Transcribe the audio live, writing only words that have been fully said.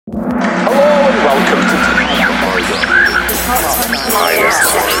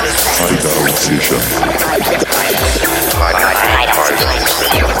You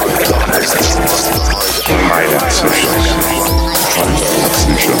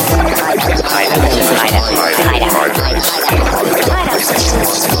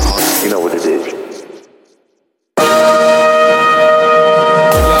know what it is.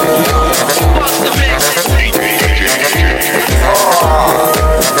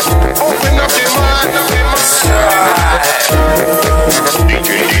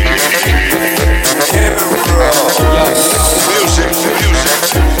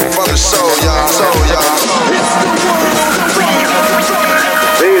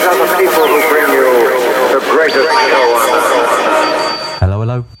 These are the people who bring you the greatest show on earth. Hello,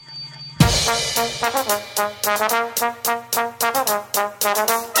 hello.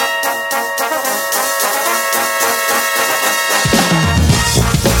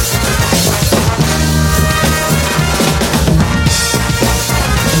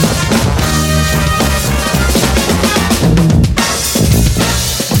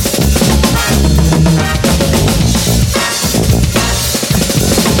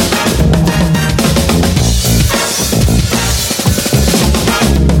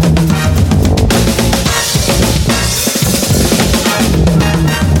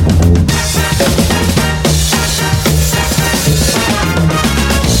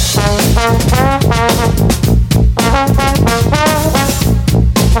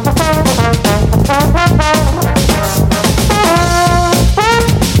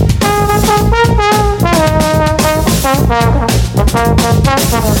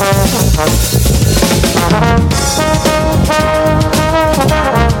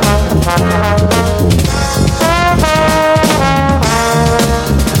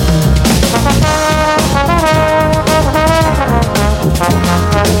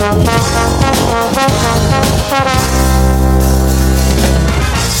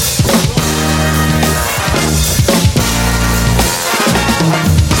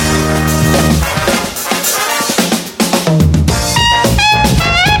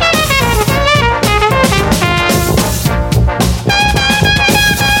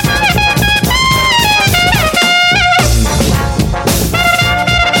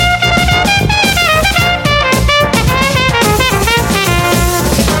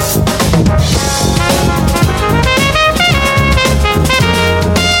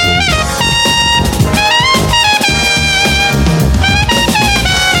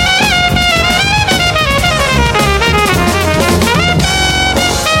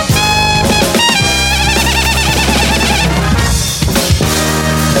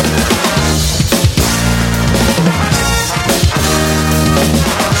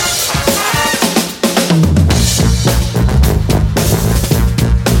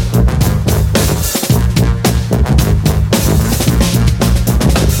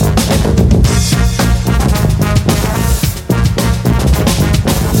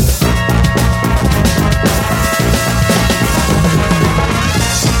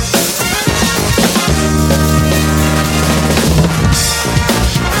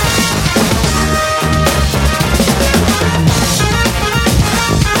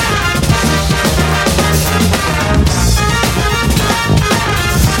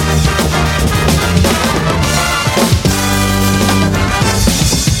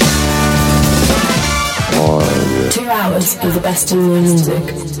 Of the best in new music.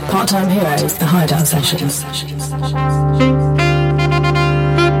 Part-time heroes, the Hideout Sessions.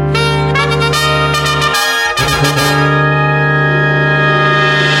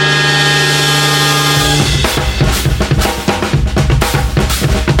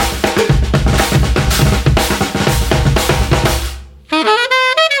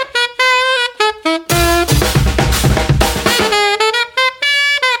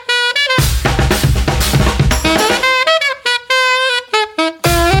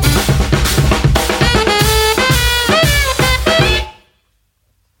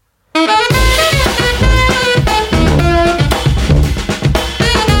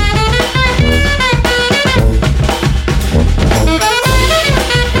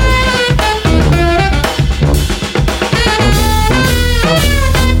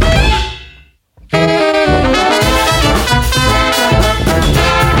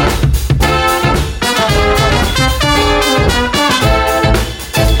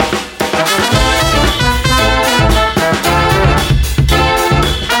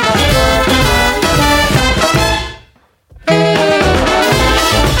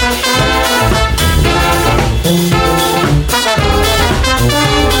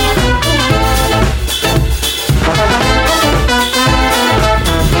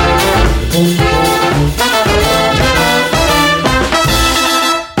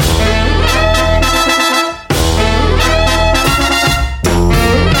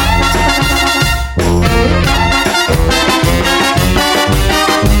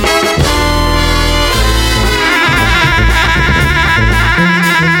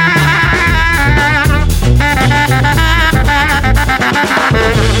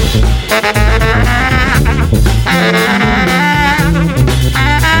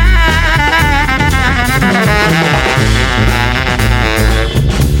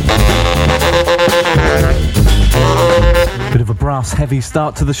 house heavy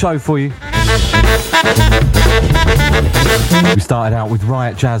start to the show for you. We started out with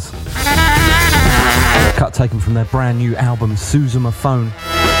Riot Jazz, cut taken from their brand new album Suzuma Phone,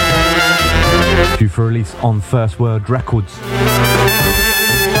 due for release on First Word Records.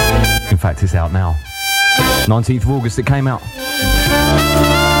 In fact, it's out now. 19th of August it came out.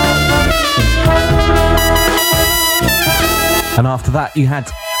 And after that you had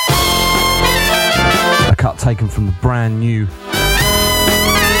a cut taken from the brand new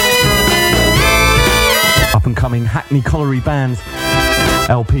up and coming Hackney Colliery Band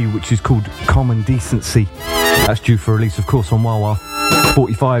LP, which is called Common Decency. That's due for release, of course, on Wawa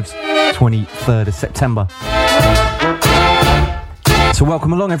 45's 23rd of September. So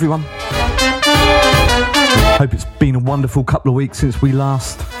welcome along, everyone. Hope it's been a wonderful couple of weeks since we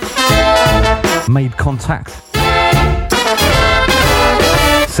last made contact.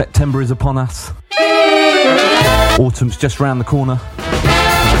 September is upon us. Autumn's just round the corner.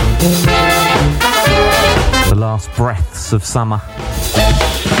 The last breaths of summer.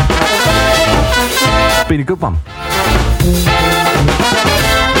 It's been a good one.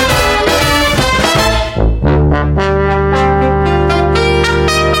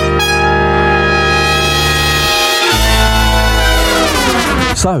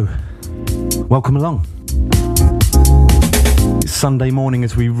 So, welcome along. It's Sunday morning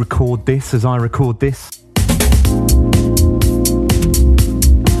as we record this, as I record this.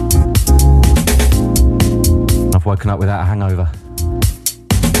 I've woken up without a hangover,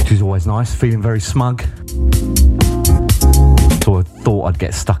 which is always nice, feeling very smug. So I thought I'd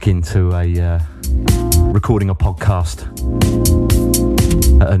get stuck into recording a podcast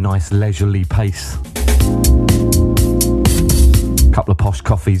at a nice leisurely pace. Couple of posh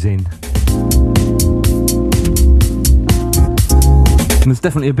coffees in. And there's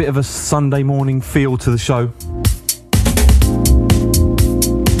definitely a bit of a Sunday morning feel to the show.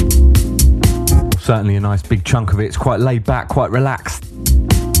 Certainly a nice big chunk of it. It's quite laid back, quite relaxed.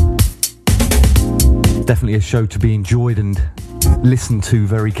 Definitely a show to be enjoyed and listened to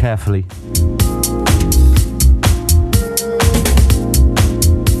very carefully.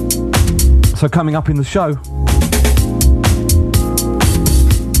 So coming up in the show,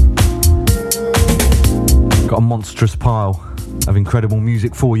 got a monstrous pile of incredible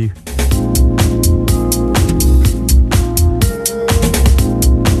music for you.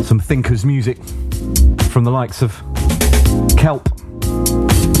 Some thinkers music from the likes of Kelpe,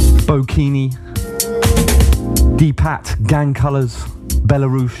 Bokini, D-Pat, Gang Colours,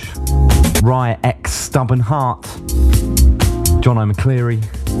 Belleruche, Riot X, Stubborn Heart, Jono McCleery,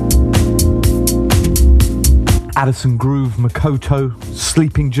 Addison Groove, Makoto,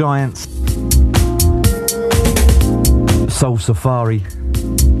 Sleepin Giantz, Soul Safari,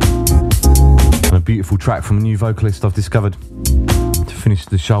 and a beautiful track from a new vocalist I've discovered to finish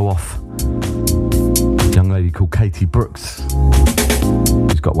the show off. A young lady called Katey Brooks,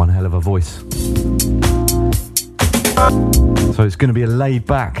 who's got one hell of a voice. So it's going to be a laid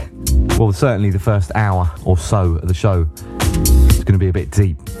back, well, certainly the first hour or so of the show. It's going to be a bit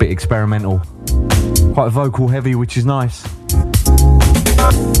deep, a bit experimental, quite vocal heavy, which is nice.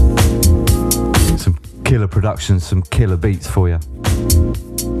 Some killer productions, some killer beats for you.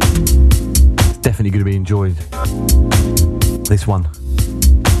 It's definitely going to be enjoyed. This one,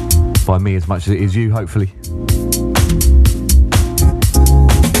 by me as much as it is you, hopefully.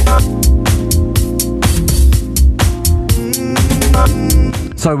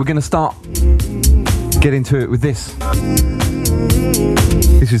 So we're going to get into it with this.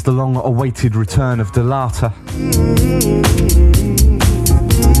 This is the long-awaited return of Delata.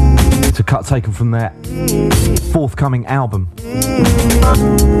 It's a cut taken from their forthcoming album.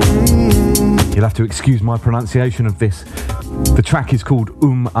 You'll have to excuse my pronunciation of this. The track is called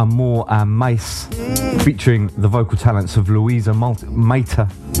Amour à Mais, featuring the vocal talents of Louisa Mater.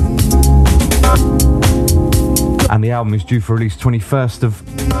 And the album is due for release 21st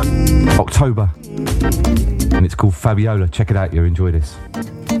of October. And it's called Fabiola. Check it out, you'll enjoy this.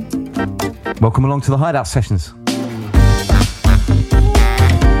 Welcome along to the Hideout Sessions.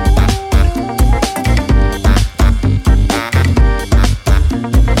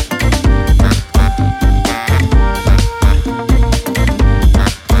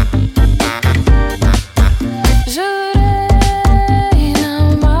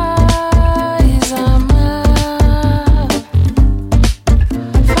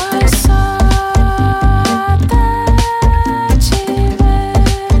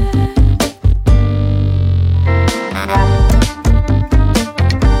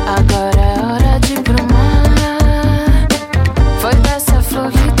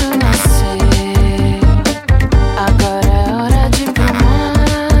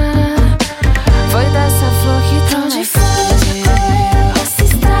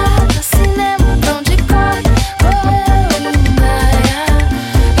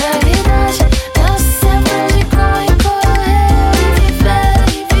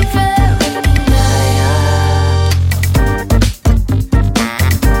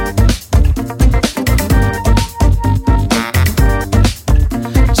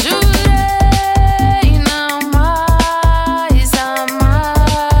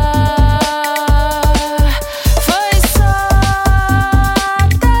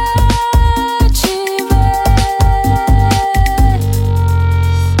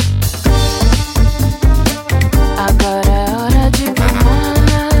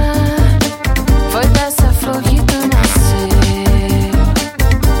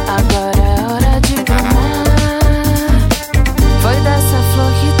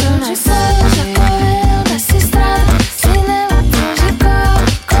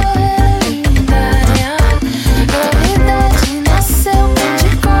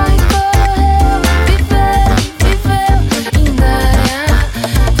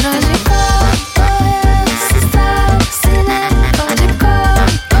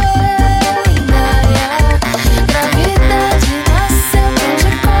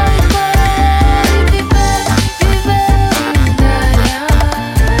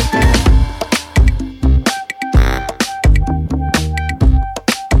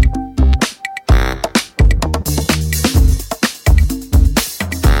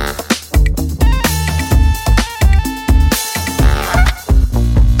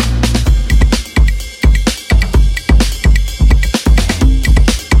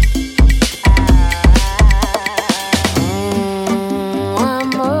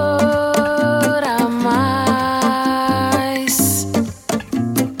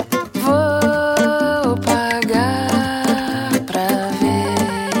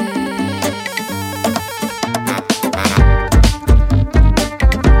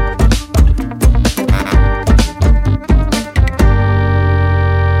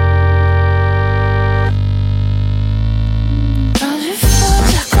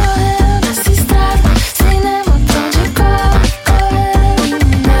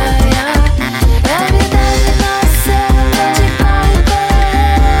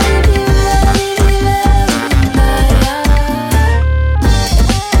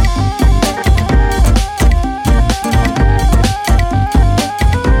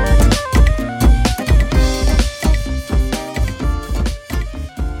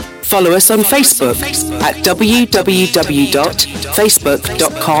 Follow us on Facebook at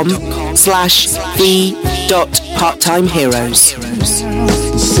www.facebook.com/the.parttimeheroes.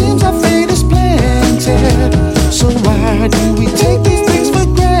 Seems our fate is planted, so why do we take these things for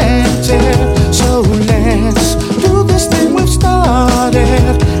granted? So let's do this thing we've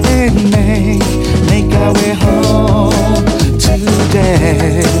started and make our way home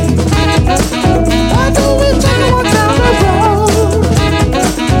today. Why don't we take a walk down the road?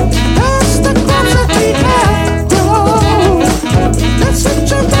 Past the crops that we have grown. Let's sit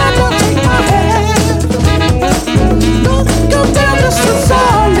your back and take my hand. Don't go down, this is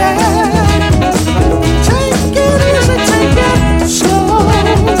our land. Take it easy, take it slow.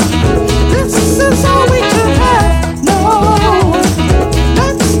 This is all we can have. No,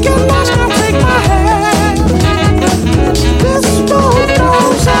 let's get lost, now take my hand. This road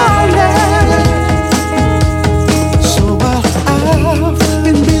knows our land. So while I've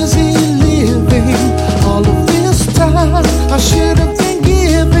been busy living, all of this time I should have been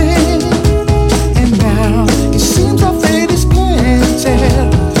giving. And now it seems our fate is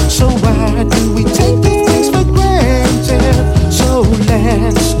planted. So why do we take these things for granted? So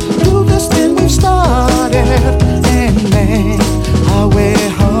let's do this thing we've started and make our way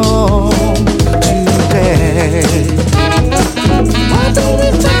home today. Why don't we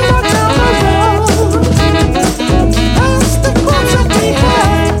take a walk down the road? Past the crops that we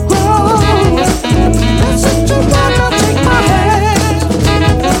have grown. Let's sit your back, I'll take my hand.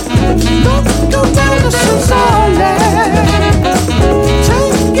 Don't go down, this is our land.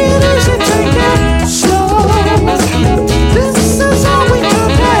 Take it easy, take it slow. This is all we can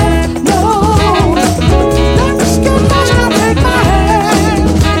have. No, let's get lost, now take my hand.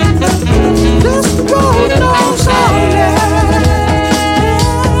 This road knows our land.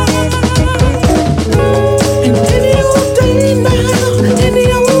 And any old day now, any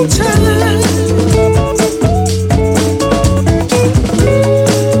old time,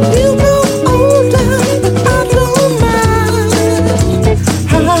 we'll go older, but I don't mind.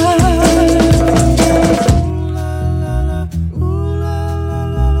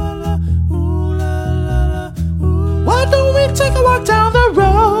 Why don't we take a walk down the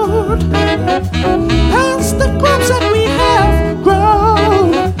road? Past the crops that we have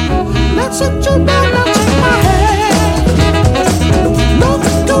grown. Let's sit you down, now take my hand. Don't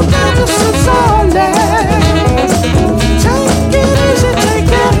go down, this is our land. Take it easy,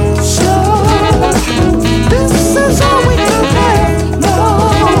 take it slow. This is all we can have. No,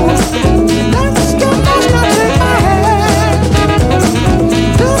 let's get lost, now take my hand.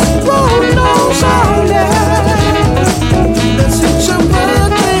 This road knows our land. Let's hit your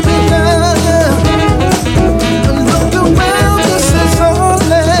world, baby, now. And look around, this is our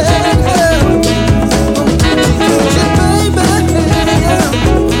land. Coochie, baby.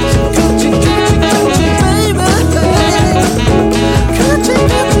 Coochie, baby. Coochie, baby.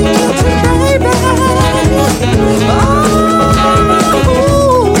 Oh, coochie,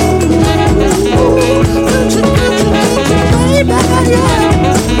 baby, yeah. Coochie,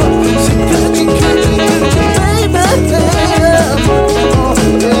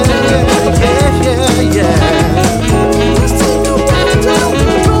 baby. Oh, yeah. Let's take a walk down the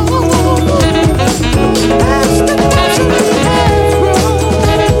road. Past the crops that we have grown.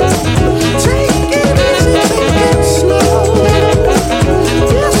 Take it easy, take it slow.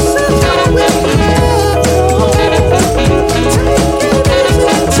 This is all we have. Take it easy,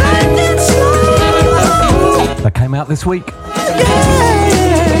 take it slow. That came out this week.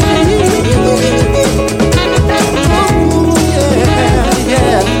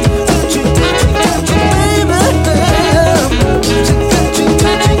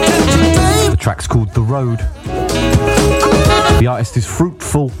 The track's called The Road. The artist is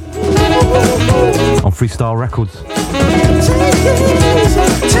Fruitful on Freestyle Records.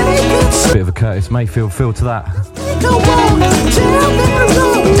 Bit of a Curtis Mayfield feel to that.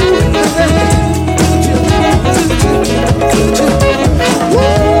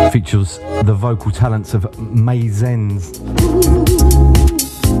 Features the vocal talents of Mayzens.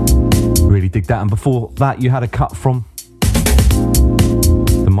 Really dig that. And before that, you had a cut from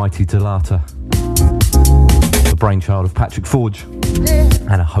the mighty Delata, the brainchild of Patrick Forge,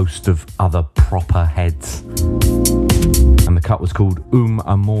 and a host of other proper heads. And the cut was called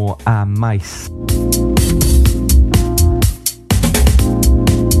Amor a Mais.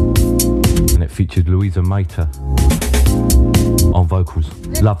 And it featured Louisa Mater on vocals.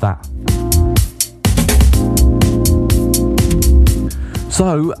 Love that.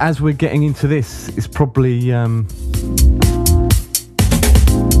 So, as we're getting into this, it's probably a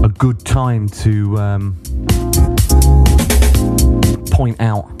good time to point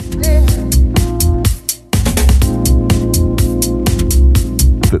out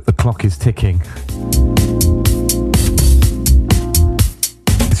that the clock is ticking.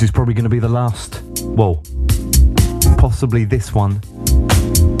 This is probably going to be the last, well, possibly this one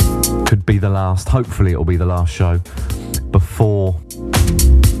could be the last, hopefully it'll be the last show before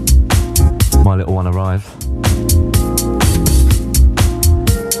my little one arrives.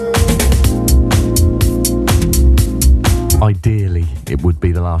 Ideally, it would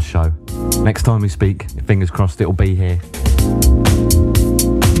be the last show. Next time we speak, fingers crossed it'll be here.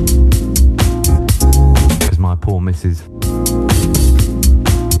 Because my poor missus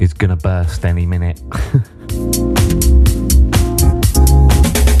is gonna burst any minute.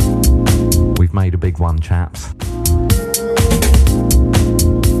 We've made a big one, chaps.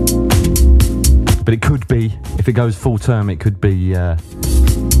 But it could be, if it goes full term, it could be,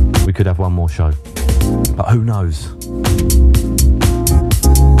 we could have one more show. But who knows?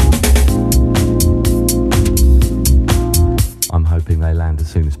 I'm hoping they land as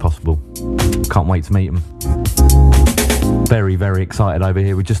soon as possible. Can't wait to meet them. Very, very excited over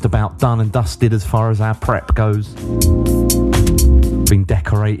here. We're just about done and dusted as far as our prep goes. Been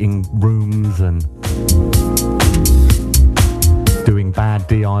decorating rooms and doing bad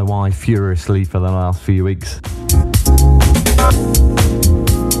DIY furiously for the last few weeks.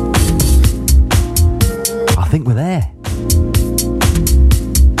 I think we're there.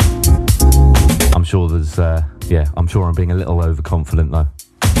 I'm sure there's, I'm sure I'm being a little overconfident though.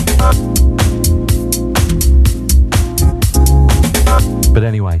 But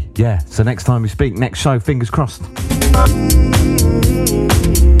anyway, yeah, so next time we speak, next show, fingers crossed,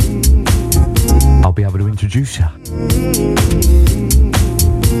 I'll be able to introduce you.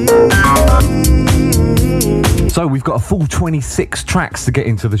 So we've got a full 26 tracks to get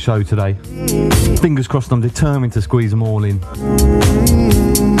into the show today. Fingers crossed, I'm determined to squeeze them all in,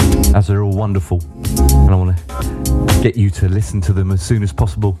 as they're all wonderful, and I want to get you to listen to them as soon as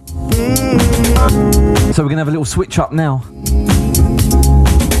possible. So we're going to have a little switch up now.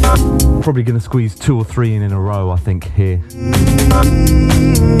 Probably going to squeeze 2 or 3 in a row, I think, here.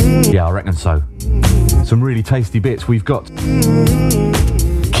 Yeah, I reckon so. Some really tasty bits. We've got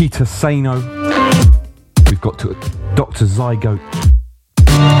Keita Sano. We've got Dr. Zygote.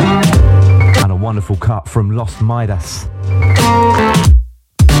 And a wonderful cut from Lost Midas.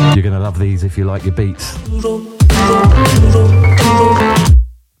 You're going to love these if you like your beats.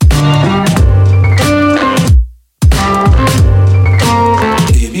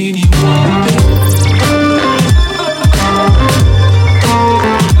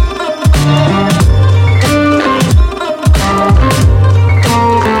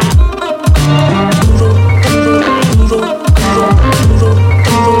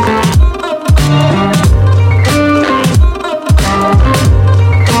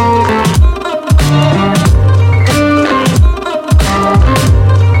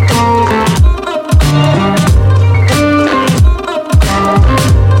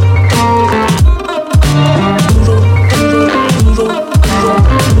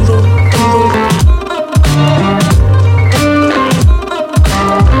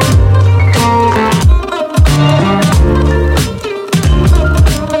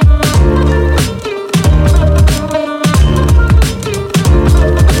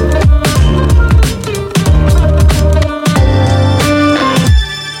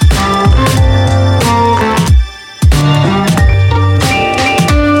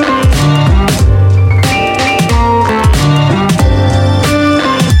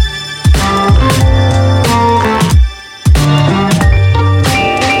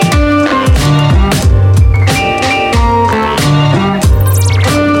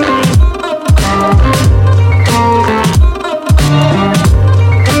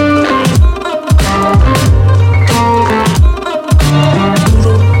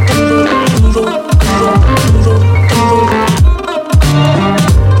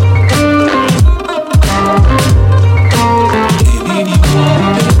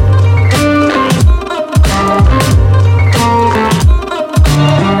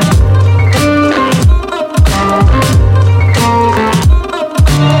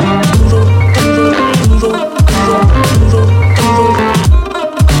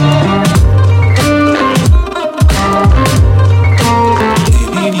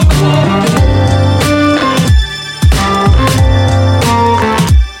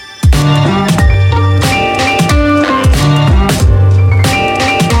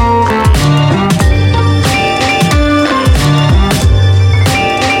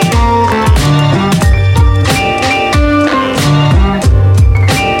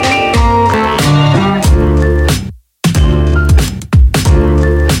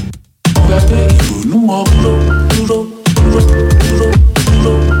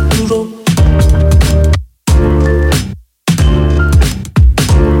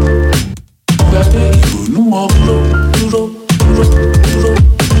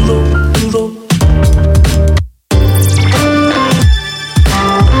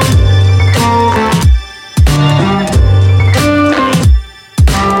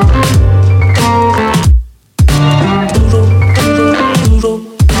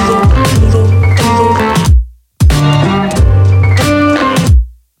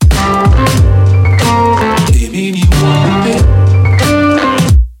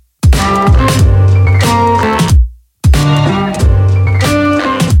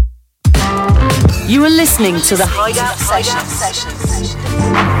 listening to the Hideout Sessions.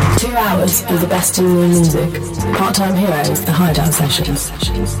 2 hours of the best in new music. Part-time heroes, the Hideout Sessions.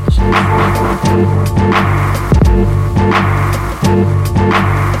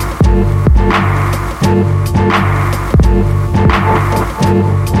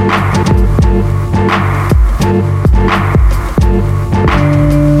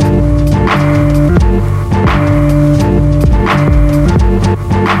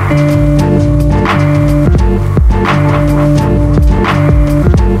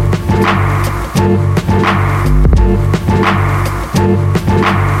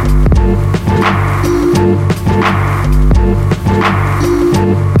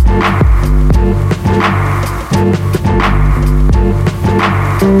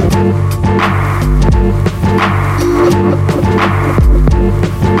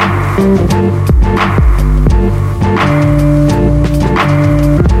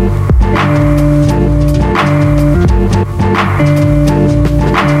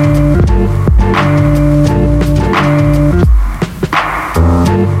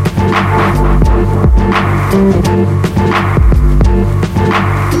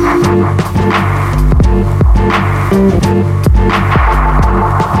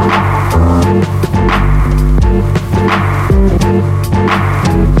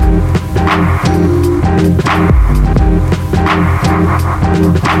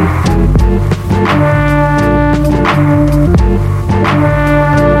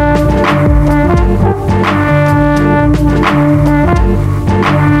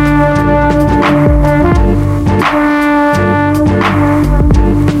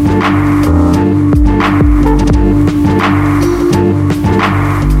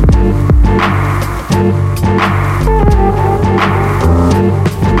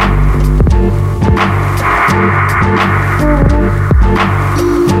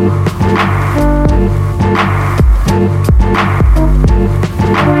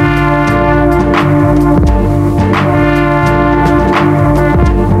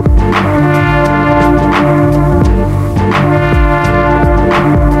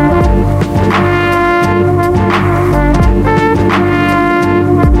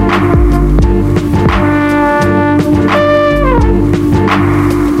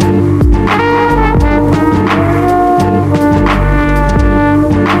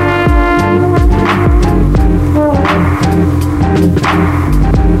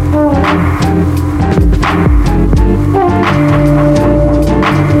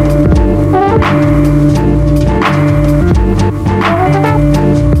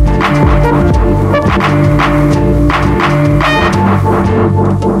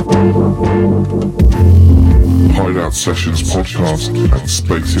 Sessions podcast and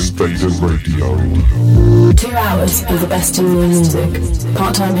Space Invader Radio. 2 hours of the best in new music.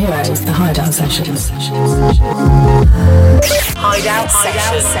 Part-time heroes, the Hideout Sessions. Hideout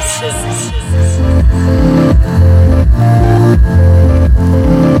Sessions.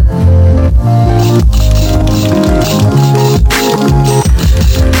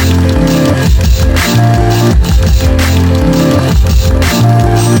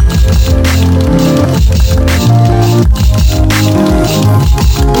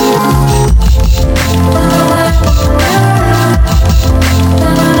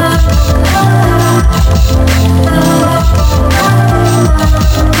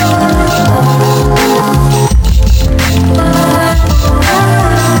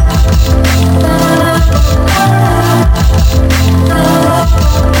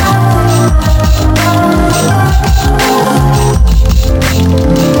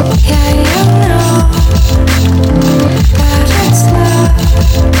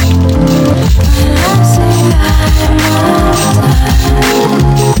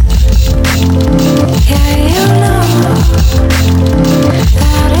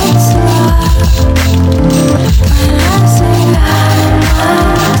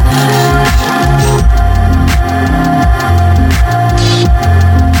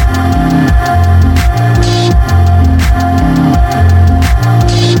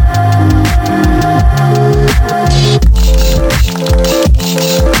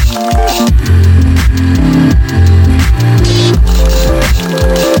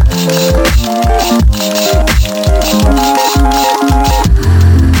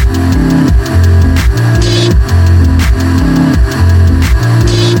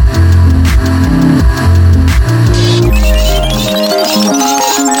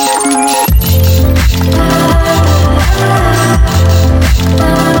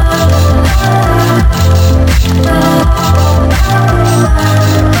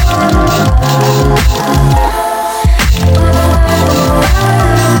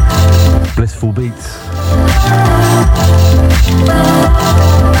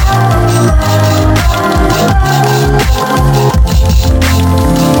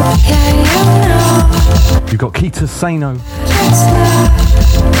 Keita Sano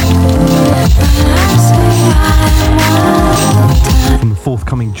from the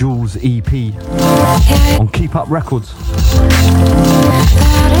forthcoming Jules EP on Keep Up Records.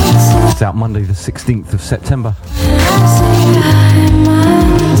 It's out Monday the 16th of September.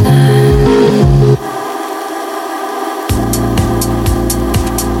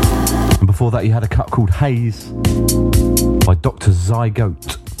 And before that you had a cut called Haze by Dr.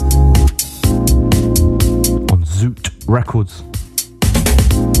 Zygote on Zoot Records.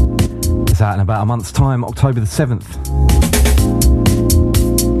 It's out in about a month's time, October the 7th.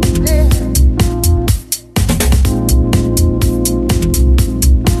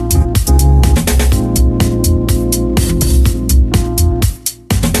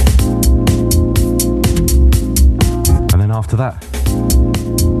 And then after that,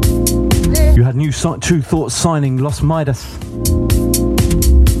 you had new Tru Thoughts signing Los Midas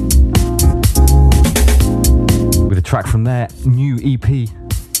with a track from their new EP.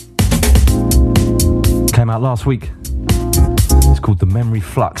 Came out last week. It's called the Memory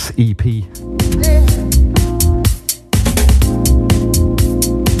Flux EP.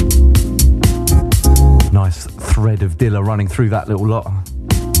 Nice thread of Dilla running through that little lot.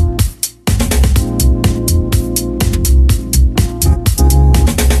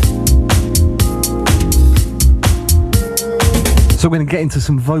 So we're going to get into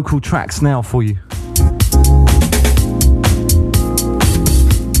some vocal tracks now for you.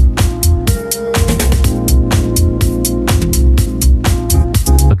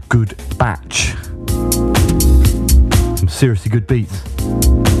 A good batch. Some seriously good beats.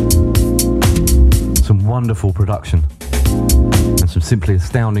 Some wonderful production. And some simply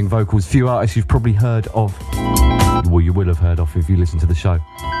astounding vocals. Few artists you've probably heard of. Well, you will have heard of if you listen to the show.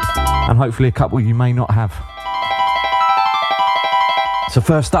 And hopefully a couple you may not have. So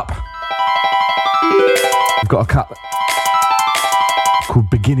first up, we've got a cut called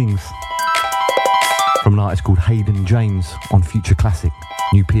Beginnings from an artist called Hayden James on Future Classic.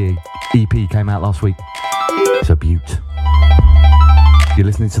 New EP came out last week. It's a beaut. You're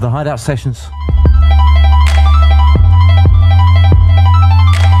listening to the Hideout Sessions.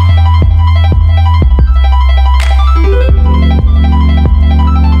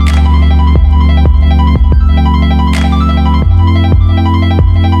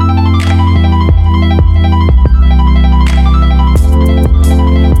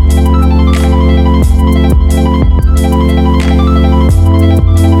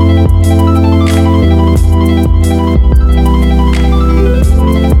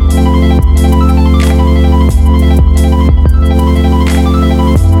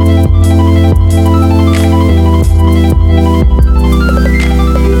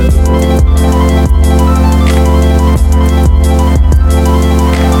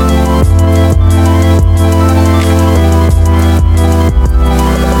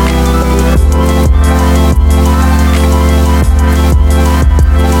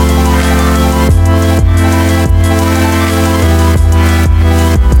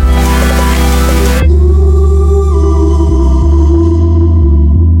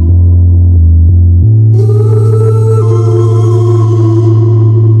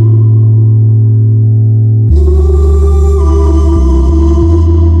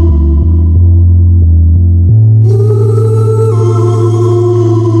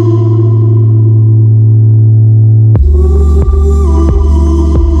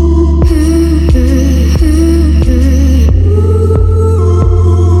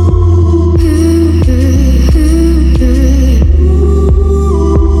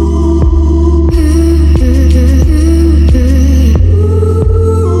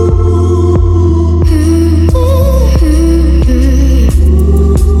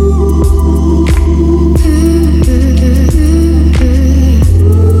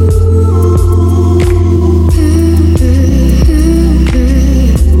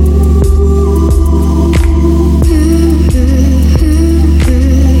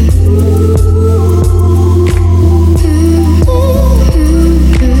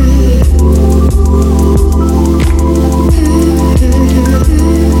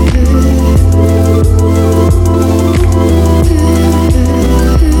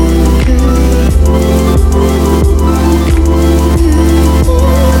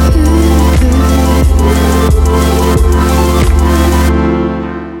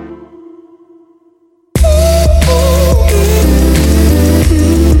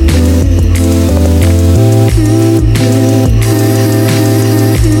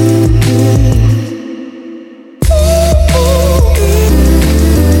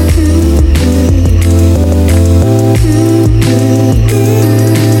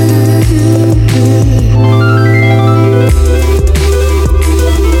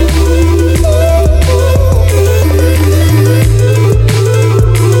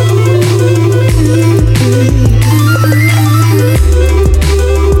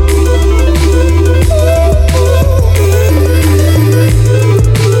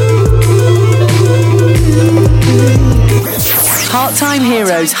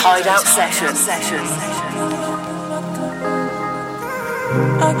 Hideout Sessions.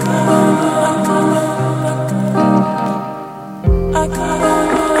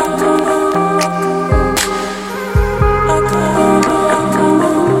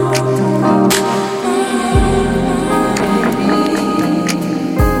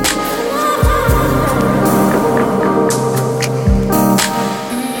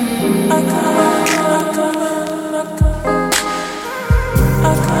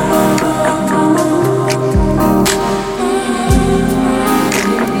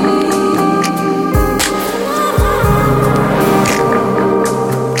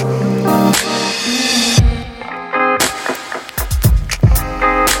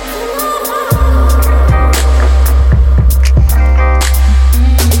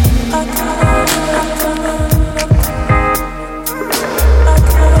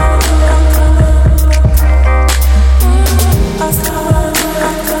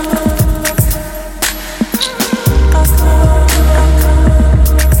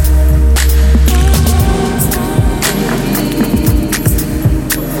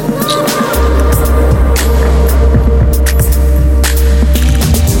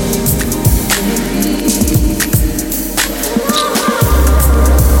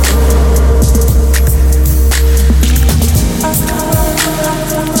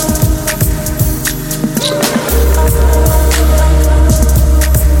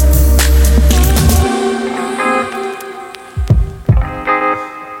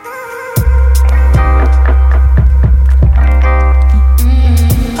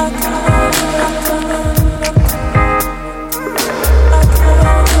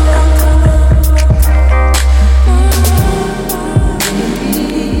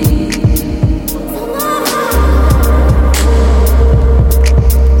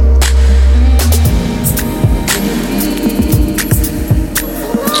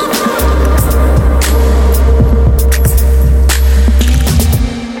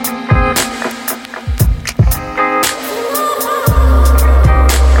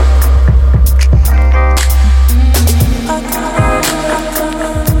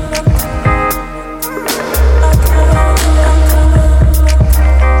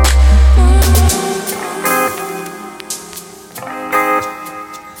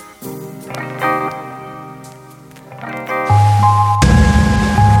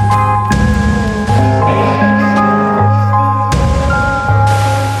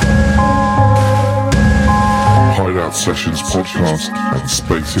 Sessions podcast and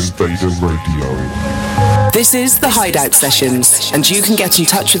Space Invader Radio. This is the Hideout Sessions, and you can get in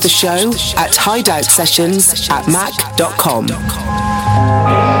touch with the show at hideoutsessions@mac.com. In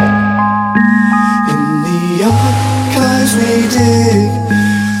the archives we dig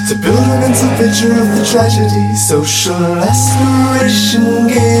to build a mental picture of the tragedy social aspiration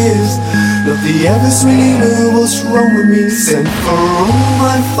gives. Not the ever swinging know what's wrong with me. Sent for all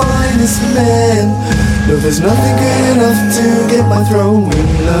my finest men. No, there's nothing good enough to get my throne.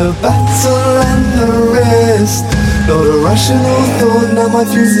 Win the battle and the rest. Not a rational thought, now my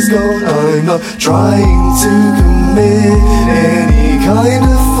fuse is gone. I'm not trying to commit any kind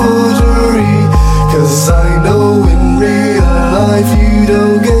of forgery, 'cause I know in real life you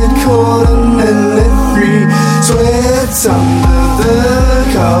don't get caught and then let free. Sweat under the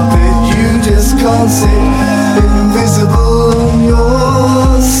carpet, you just can't sit. Invisible on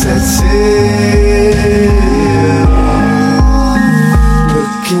your setting.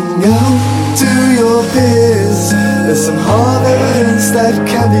 Looking out to your peers, there's some hard evidence that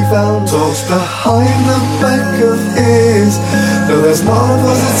can be found. Talks behind the back of ears. No, there's not a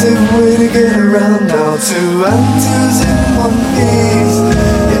positive way to get around now. Two and two's in one piece.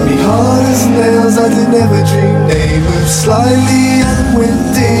 Hit me hard as nails, I did never dream. They move slightly and went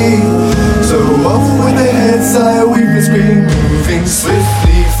deep. So off with their heads, I weep and scream. Moving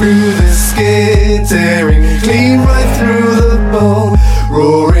swiftly through the skin, tearing clean right through the bone.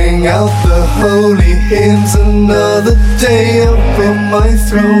 Roaring out the holy hymns. Another day up in my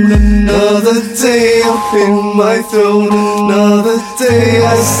throne. Another day up in my throne. Another day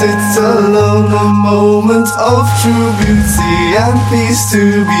I sit alone. A moment of true beauty and peace to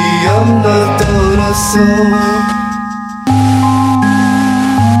be undone a soul.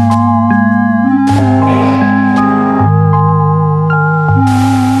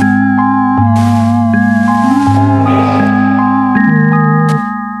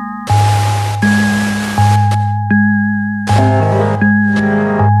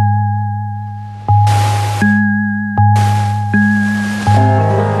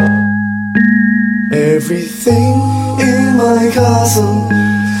 Everything in my castle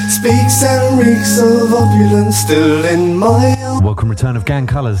speaks and reeks of opulence. Still in my Welcome return of Gang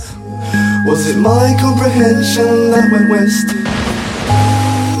Colours. Was it my comprehension that went west?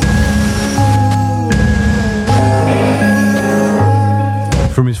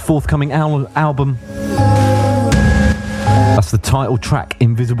 From his forthcoming album, that's the title track,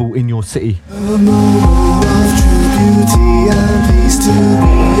 Invisible in Your City.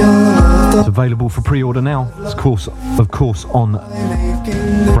 It's available for pre-order now. It's of course on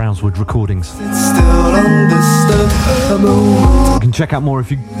Brownswood Recordings. You can check out more if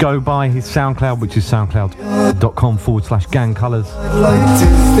you go by his SoundCloud, which is soundcloud.com/gangcolours.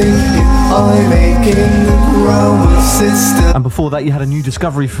 And before that you had a new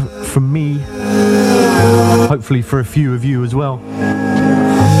discovery from me, hopefully for a few of you as well.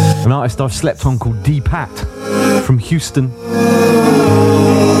 An artist I've slept on called D-Pat from Houston.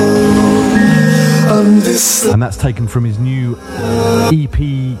 And that's taken from his new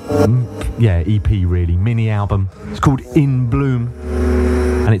EP, EP really, mini album. It's called In Bloom,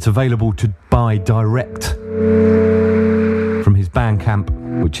 and it's available to buy direct from his Bandcamp,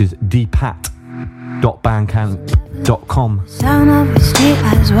 which is dpat.bandcamp.com.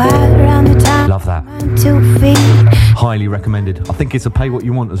 Love that. Highly recommended. I think it's a pay what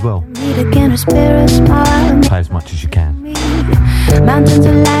you want as well. Pay as much as you can. Want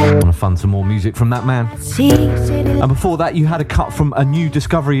to fund some more music from that man. And before that you had a cut from another new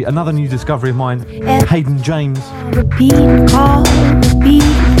discovery of mine, Hayden James,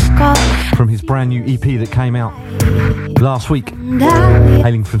 from his brand new EP that came out last week,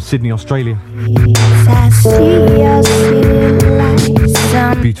 hailing from Sydney, Australia.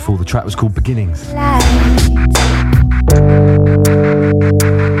 Beautiful. The track was called Beginnings.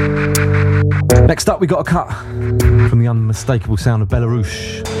 Next up we got a cut from the unmistakable sound of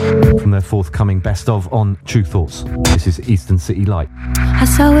Belleruche from their forthcoming best of on Tru Thoughts. This is Eastern City Light. I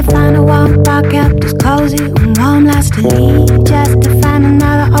saw we find a warm bar kept us cozy and warm last to leave, just to find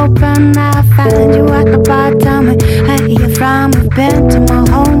another open. I found you at the bar, tell me where you're from. We've been to my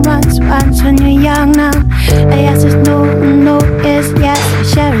home once when you're young now. A yes is no, no is yes. We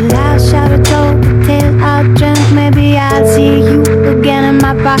share a loud, shout a joke, till I'll drink. Maybe I'll see you again in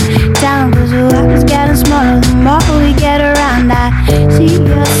my bar down, cause the world is getting smaller the more we get around. I see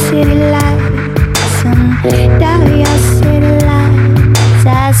your city lights and down your city lights.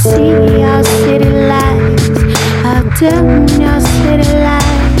 I see your city lights, I'll turn your city lights.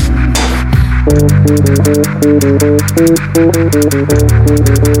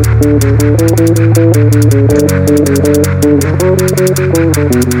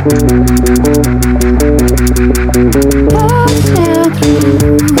 Walking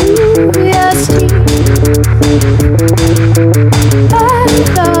through your street, all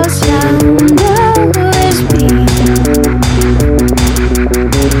those sound always be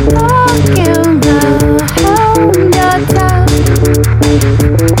walking around your town.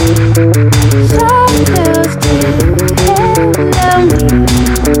 Some girls still love me.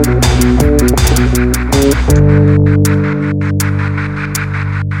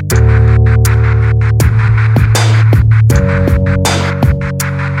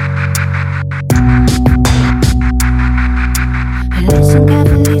 Listen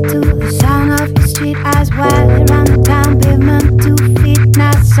carefully to the sound of your street eyes while around the town pavement 2 feet.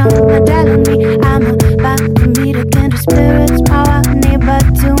 Now someone telling me I'm about to meet a kindred spirits, my neighbor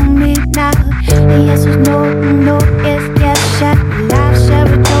to me now. Yes is no, no is yes. Shut life, share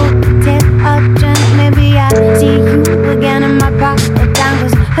a joke, take a drink. Maybe I'll see you again in my pocket down,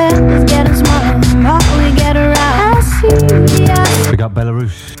 cause her is getting smaller the more we get around. I see us. Big up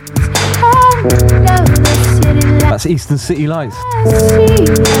Belleruche. That's Eastern City Lights.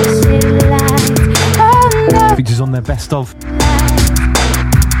 Features on their best of.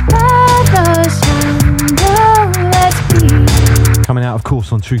 Coming out, of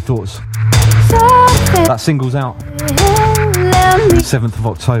course, on Tru Thoughts. That single's out 7th of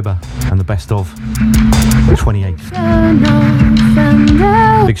October, and the best of 28th.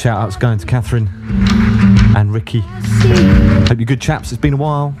 Big shout outs going to Catherine and Ricky. Hope you're good chaps, it's been a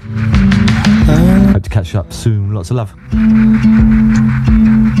while. Hope to catch up soon, lots of love.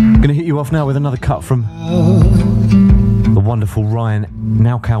 Gonna hit you off now with another cut from the wonderful Ryan,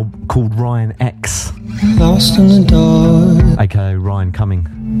 now called Ryan X, Lost in the dark, aka Ryan Cumming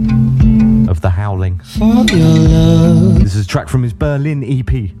of The Howling. for your love, This is a track from his Berlin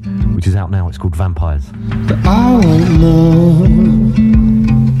EP, which is out now. It's called Vampires. but I want more.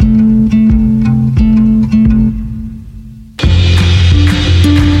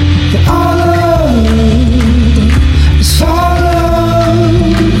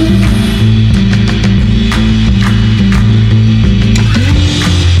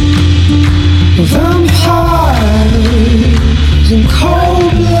 Vampires in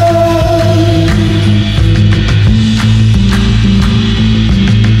cold blood.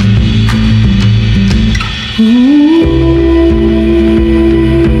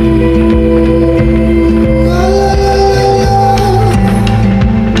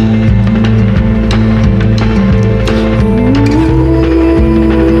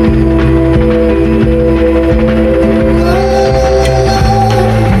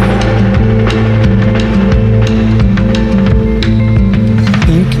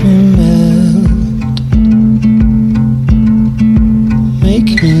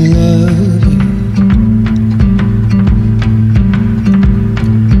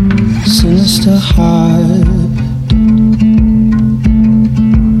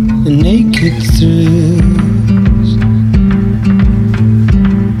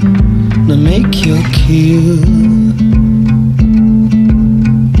 heal.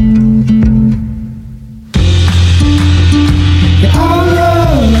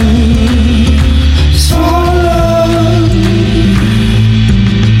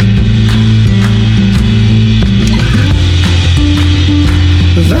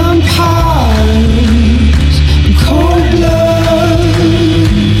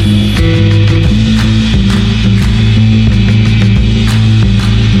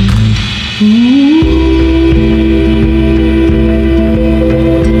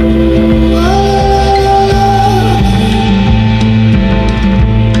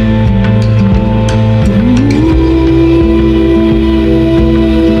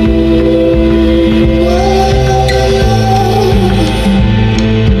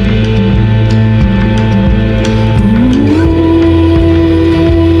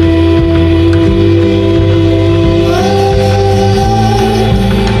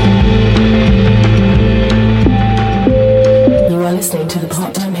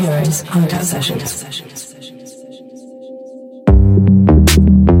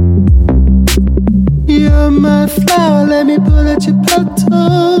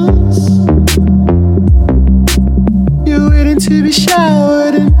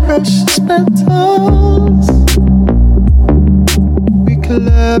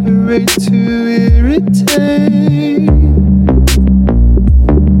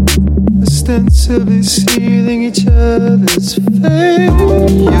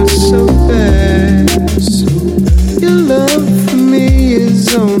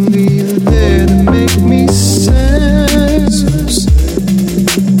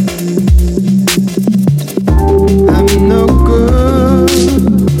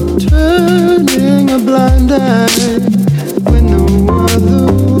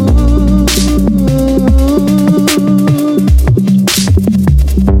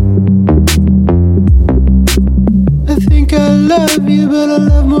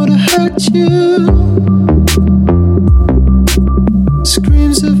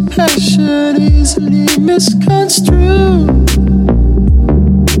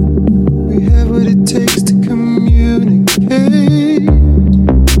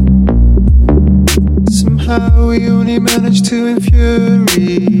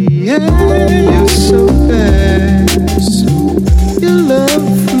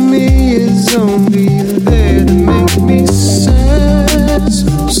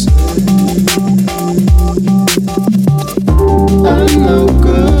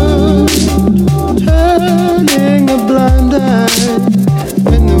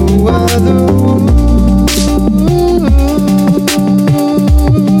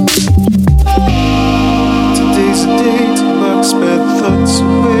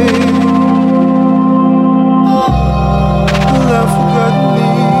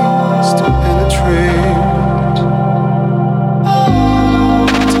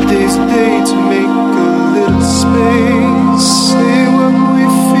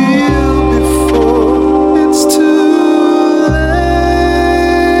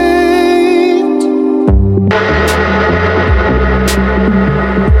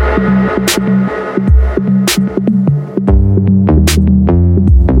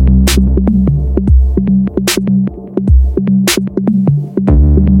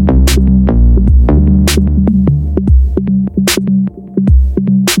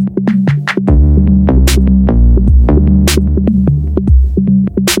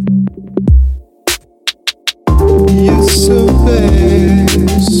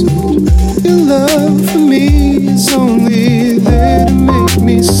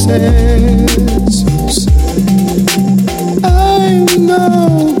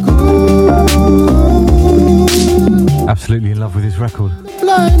 Absolutely in love with his record.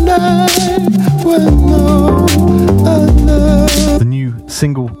 The new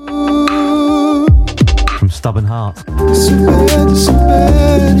single from Stubborn Heart.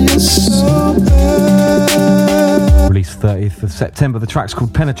 Released 30th of September. The track's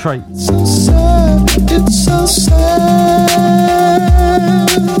called Penetrate. It's so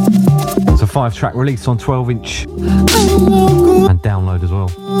It's a 5-track release on 12-inch and download as well.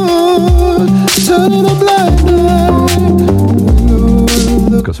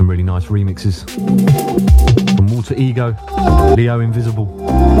 It's got some really nice remixes from Walter Ego, Leo Invisible,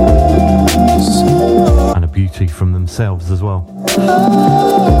 and a beauty from themselves as well.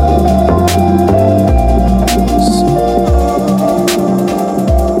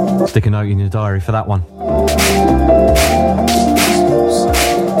 Stick a note in your diary for that one.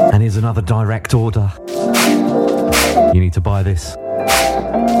 And here's another direct order. You need to buy this.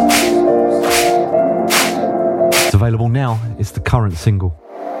 It's available now. It's the current single.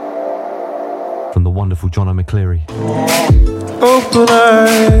 from the wonderful Jono McCleery. Open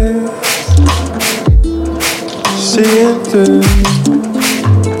eyes, seeing through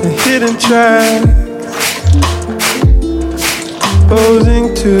the hidden tracks,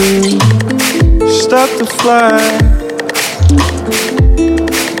 posing to stop the fly,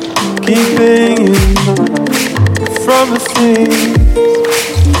 keeping in from the things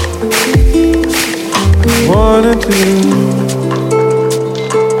I wanna do.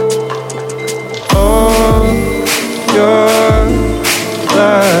 All your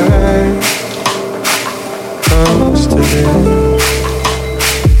life comes to this.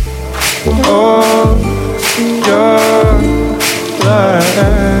 All your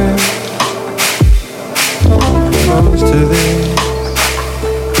life comes to this.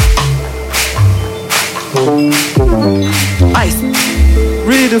 Ice.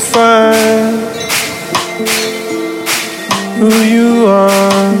 Redefine who you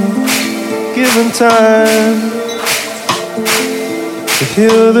are, given time to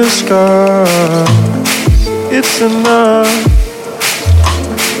heal the scars. It's enough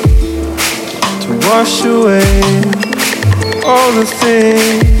to wash away all the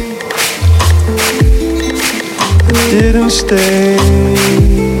things that didn't stay.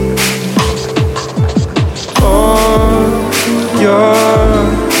 All your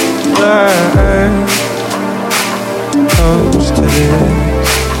life comes to this.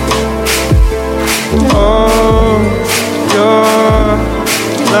 All your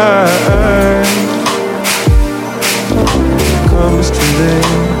life comes to this.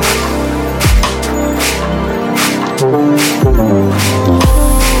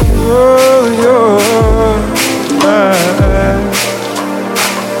 Oh, your life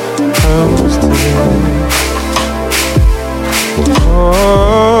comes to this. Oh,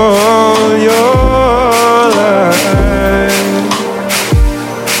 your life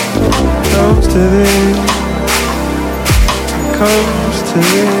comes to this. Comes to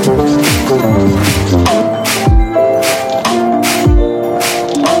this.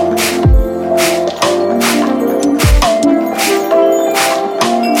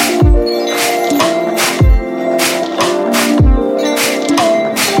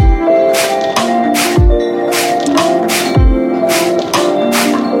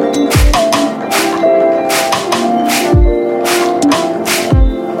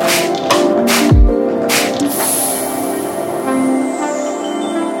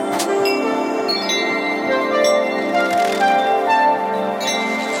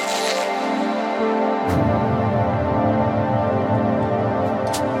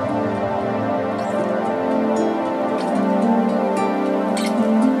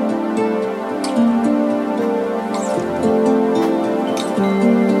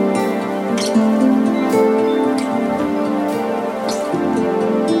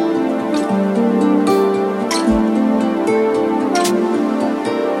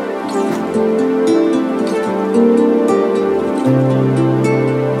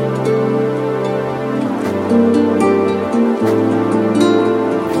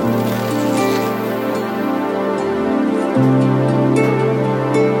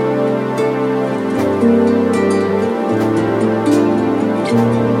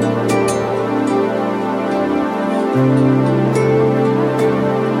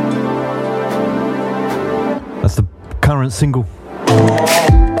 Single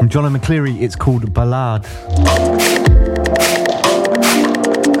from Jono McCleery. It's called Ballade.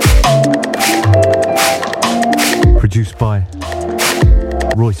 Produced by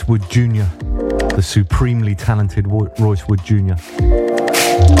Royce Wood Jr., the supremely talented Royce Wood Jr.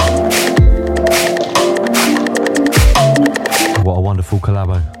 What a wonderful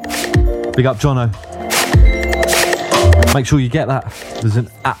collabo. Big up Jono. Make sure you get that. There's an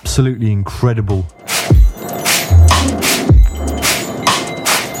absolutely incredible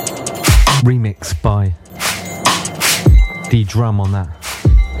remix by D Drum on that.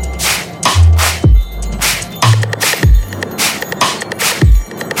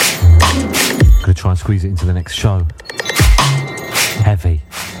 Gonna try and squeeze it into the next show. Heavy.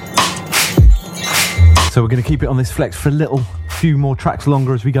 So we're gonna keep it on this flex for a few more tracks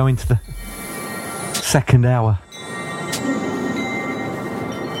longer as we go into the second hour.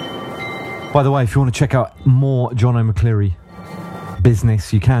 By the way, if you want to check out more Jono McCleery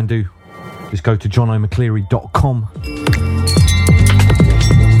business, you can do. Just go to jonomcleery.com.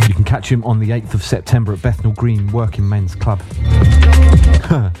 You can catch him on the 8th of September at Bethnal Green Working Men's Club.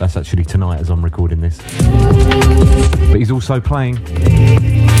 That's actually tonight as I'm recording this. But he's also playing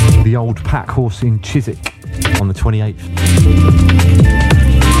the Old Pack Horse in Chiswick on the 28th.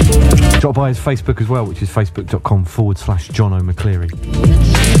 Drop by his Facebook as well, which is facebook.com/Jono McCleery.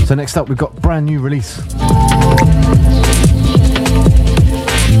 So next up we've got brand new release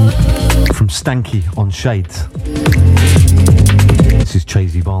from Stanky on Shades. This is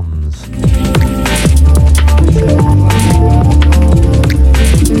Chazey Bons.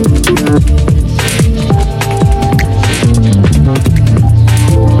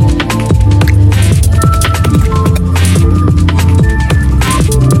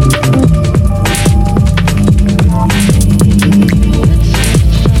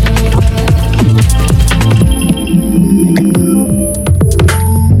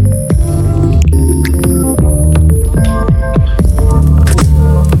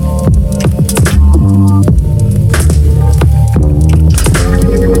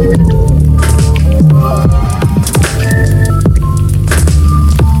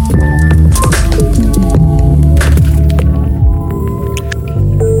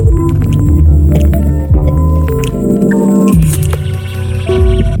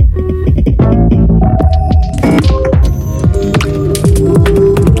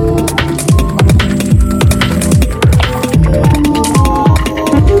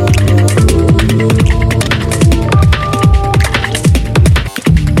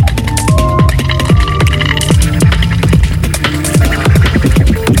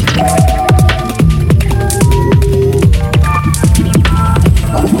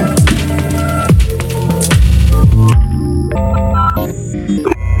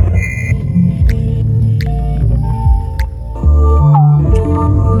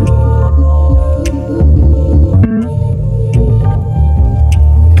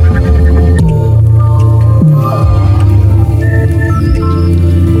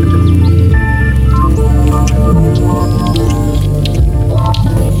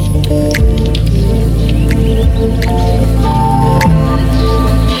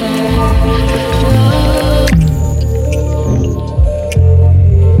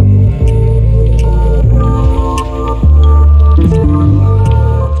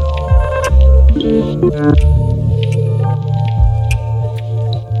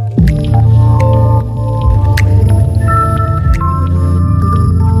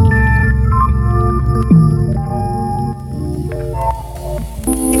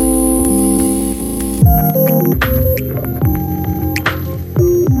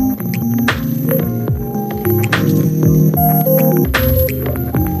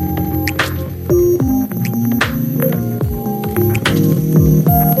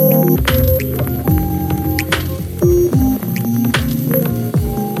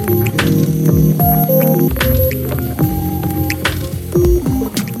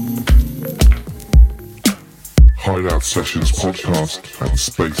 Hideout Sessions podcast and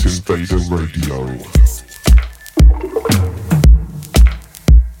Space Invader Radio.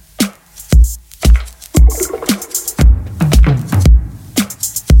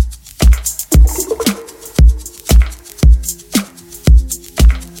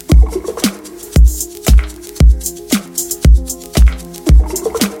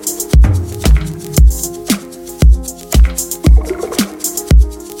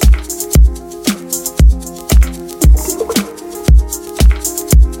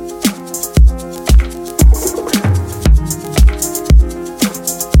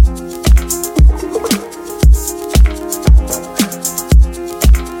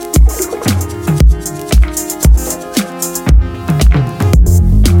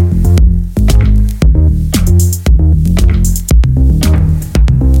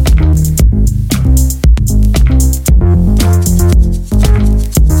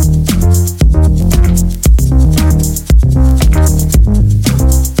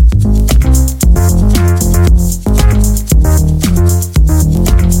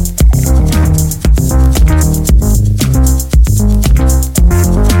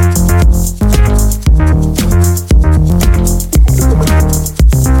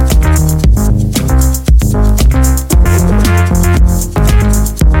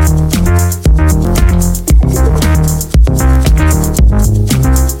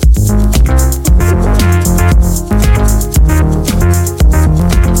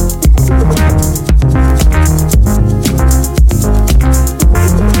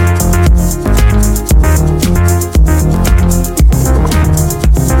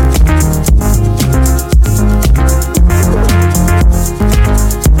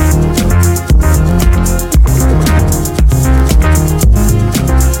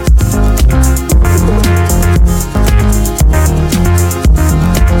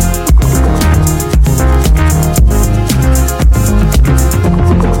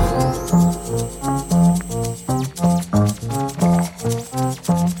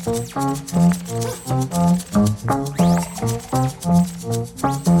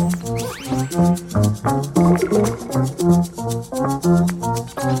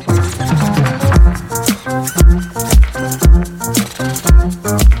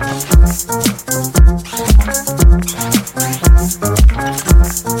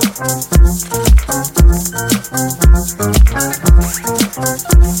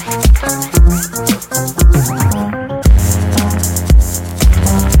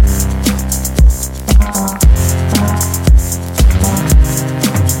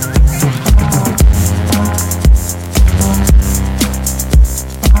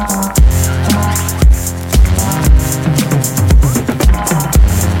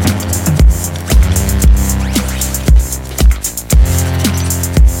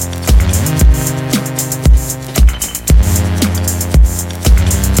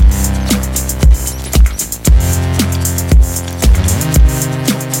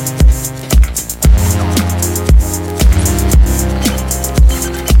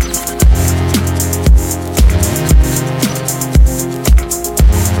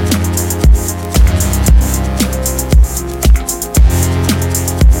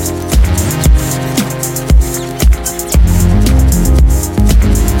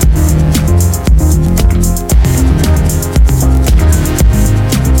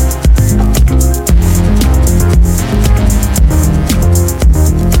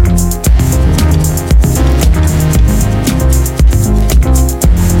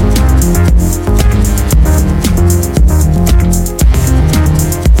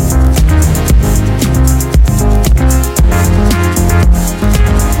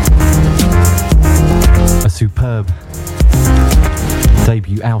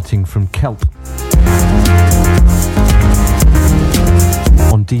 new outing from Kelpe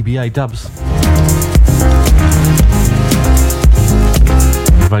on DBA Dubs.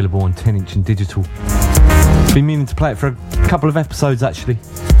 Available on 10-inch and digital. Been meaning to play it for a couple of episodes actually.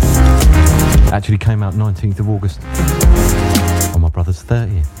 Actually came out 19th of August on my brother's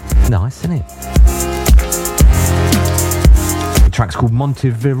 30th. Nice, isn't it? The track's called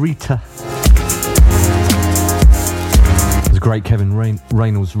Monte Verità. There's a great Kevin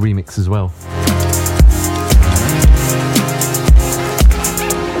Reynolds remix as well.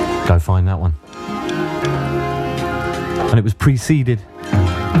 Go find that one. And it was preceded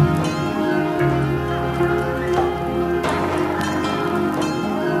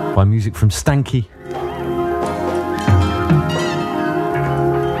by music from Stanky.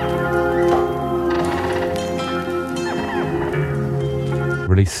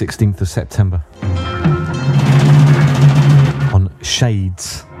 Released 16th of September on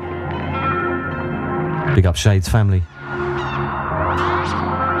Shades. Big up Shades family.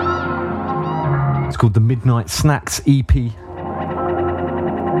 It's called the Midnight Snacks EP.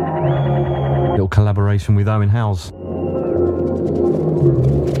 Little collaboration with Owen Howes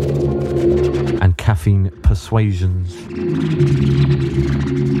and Caffeine Persuasions.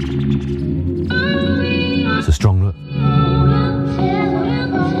 It's a strong look.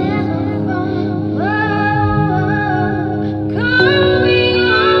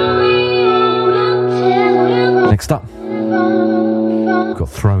 Next up, we've got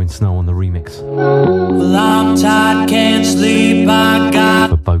Throwing Snow on the remix. Well, I'm tired, can't sleep, I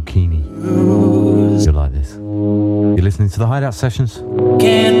got for Bo Keeney. You'll like this. You're listening to the Hideout Sessions.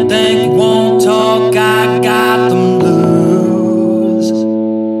 Can't think, won't talk, I got them blues.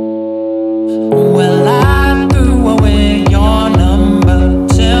 Well, I threw away your number.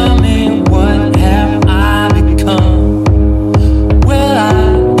 Tell me, what have I become? Well,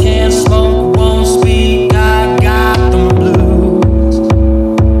 I can't smoke, won't speak, I got them blues.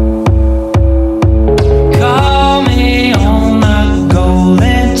 Call me on the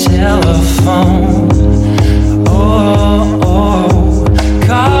golden telephone. Call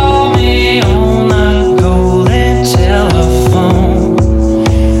me on the golden telephone.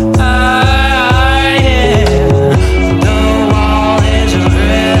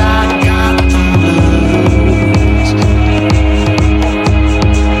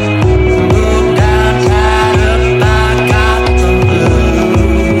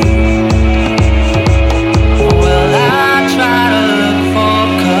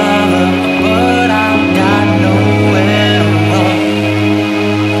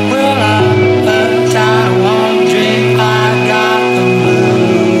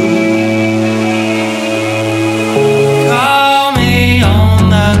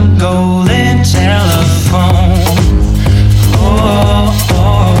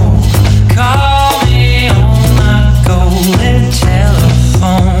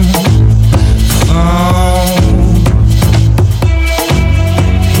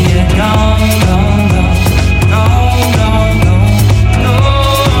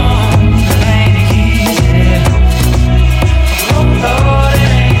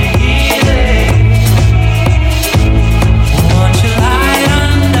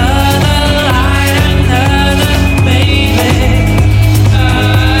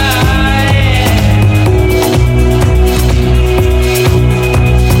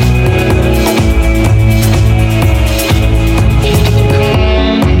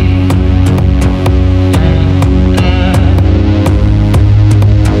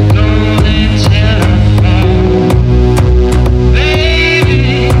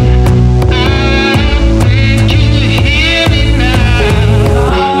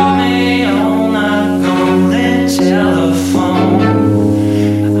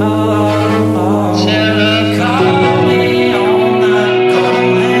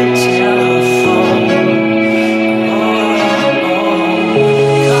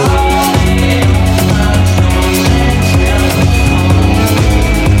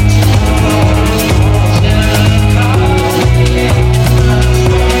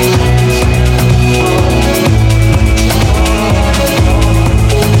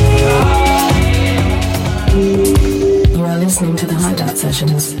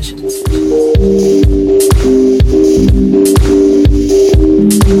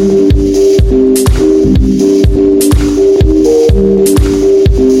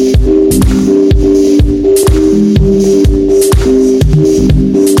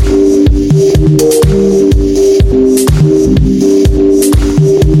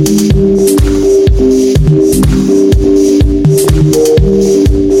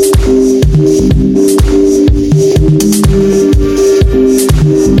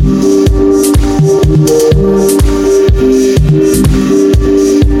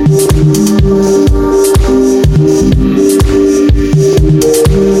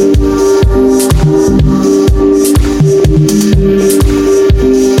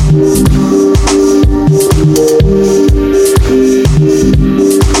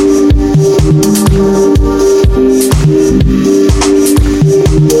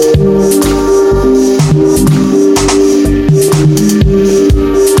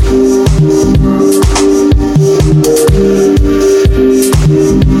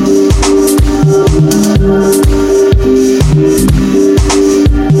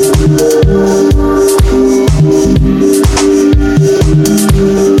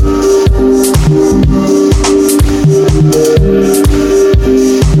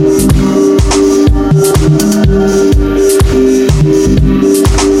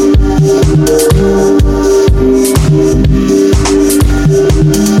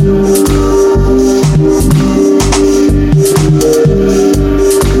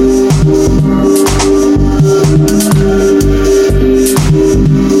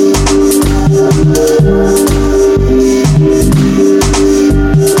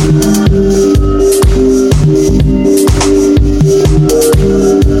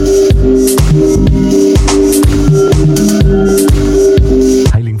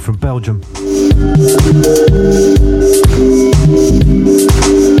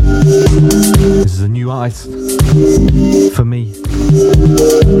 nice for me,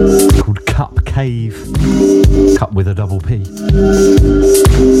 called Cup Cave, Cup with a double P.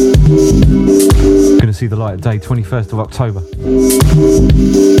 Gonna see the light of day 21st of October.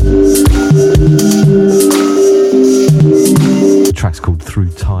 The track's called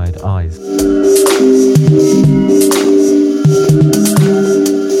Through Tired Eyes.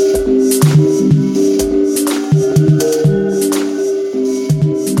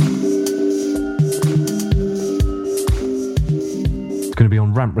 Going to be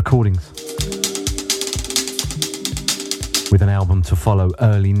on Ramp Recordings with an album to follow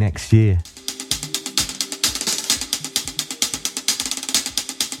early next year.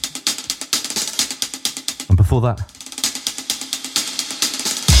 And before that,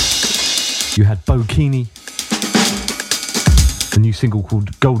 you had Bo Keeney, a new single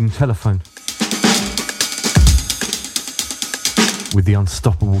called Golden Telephone, with the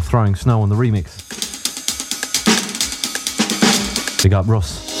Unstoppable Throwing Snow on the remix. Big up,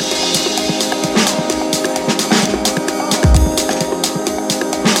 Ross.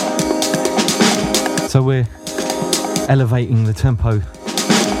 So we're elevating the tempo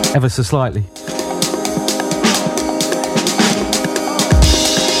ever so slightly.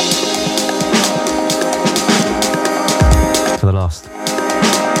 For the last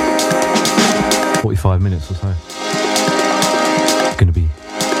 45 minutes or so. It's going to be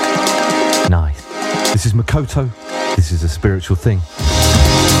nice. This is Makoto. This is A Spiritual Thing.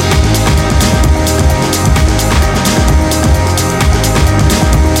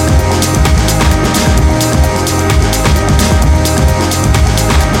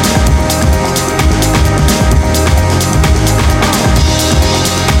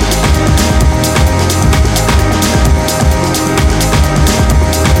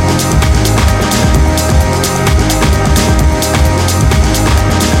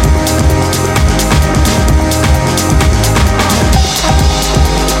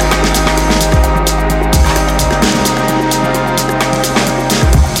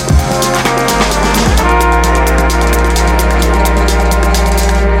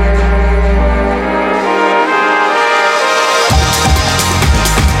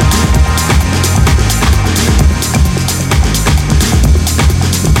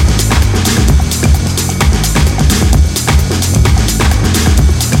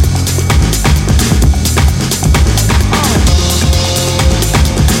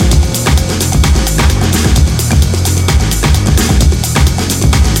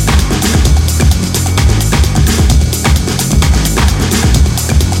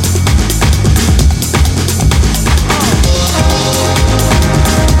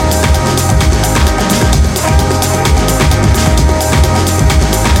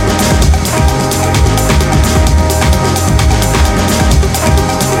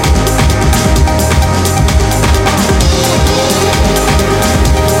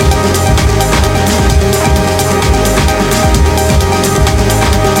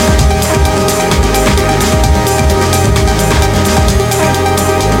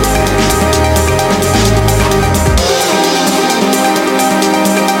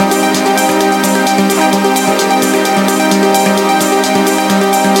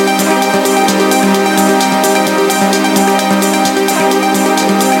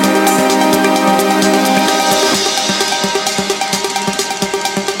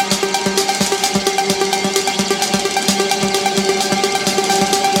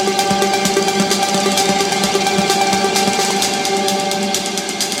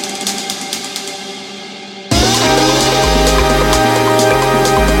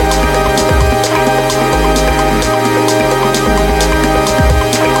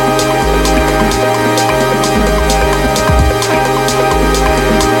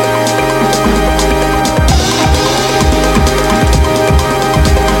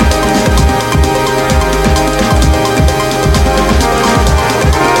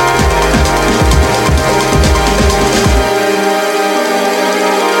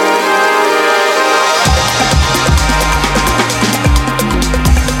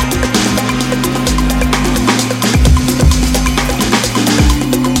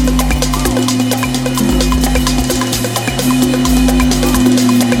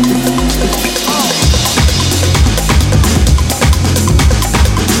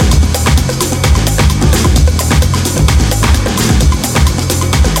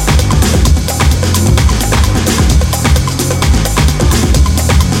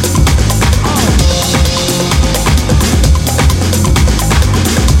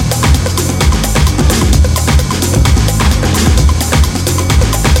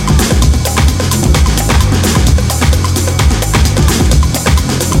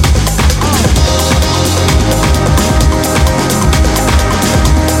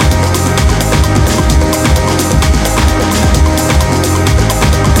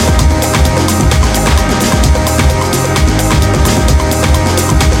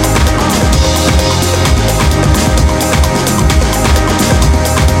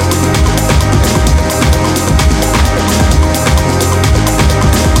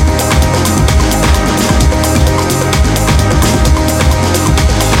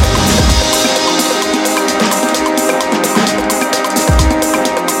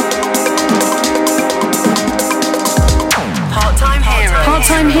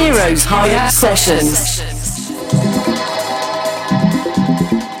 Heroes Hideout Sessions.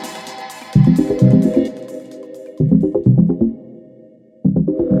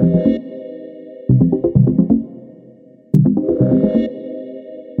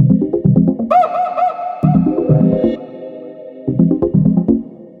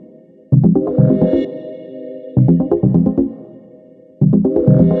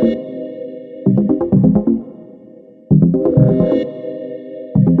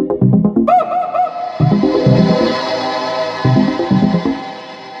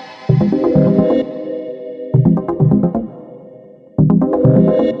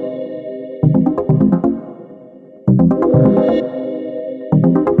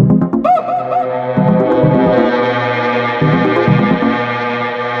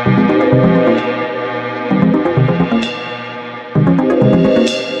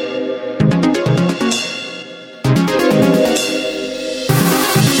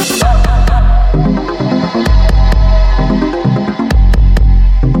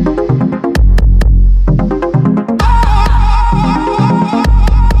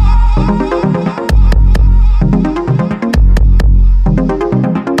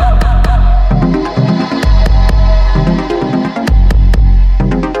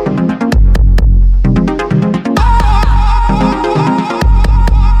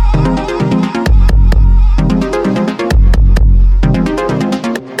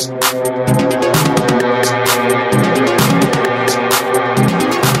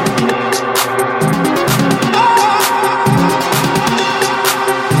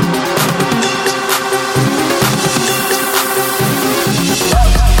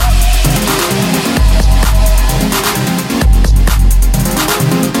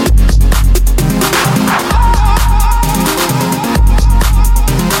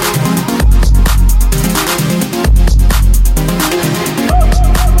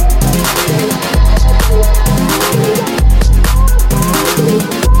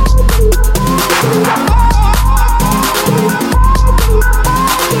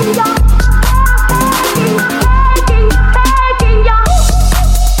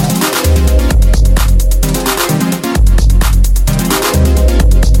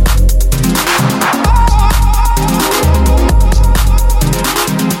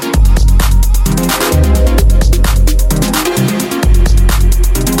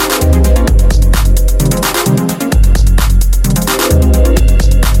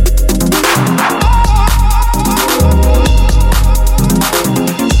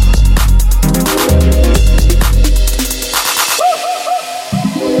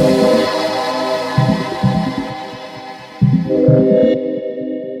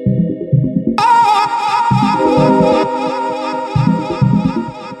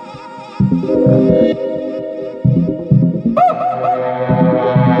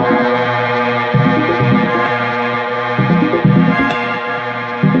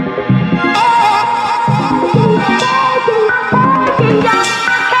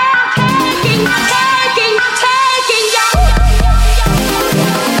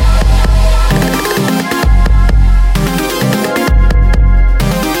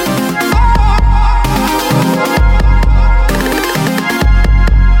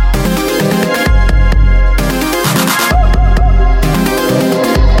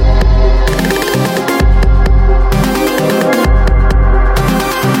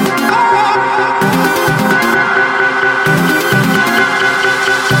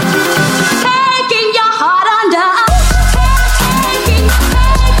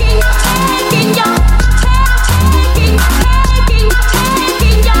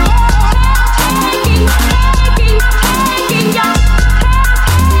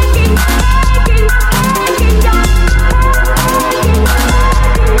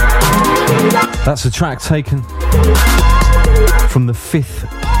 That's a track taken from the 5th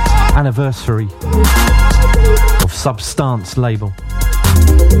anniversary of Substance label.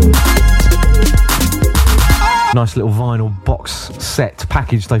 Nice little vinyl box set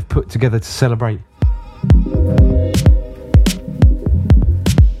package they've put together to celebrate.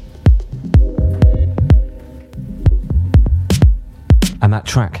 And that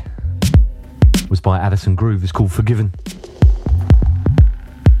track was by Addison Groove. It's called Forgiven.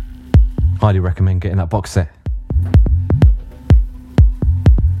 Highly recommend getting that box set.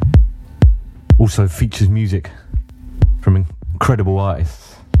 Also features music from incredible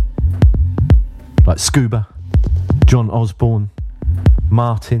artists like Scuba, John Osborne,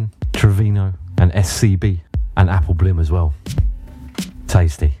 Martin, Trevino and SCB, and Apple Blim as well.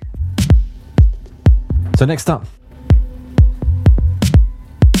 Tasty. So next up,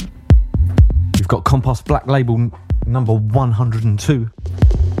 we've got Compost Black Label number 102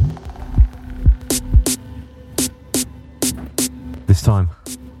 this time.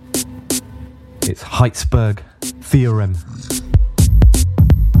 It's Heitzberg Theorem.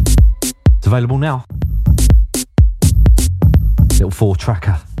 It's available now. Little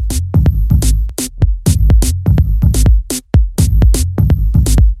 4-tracker.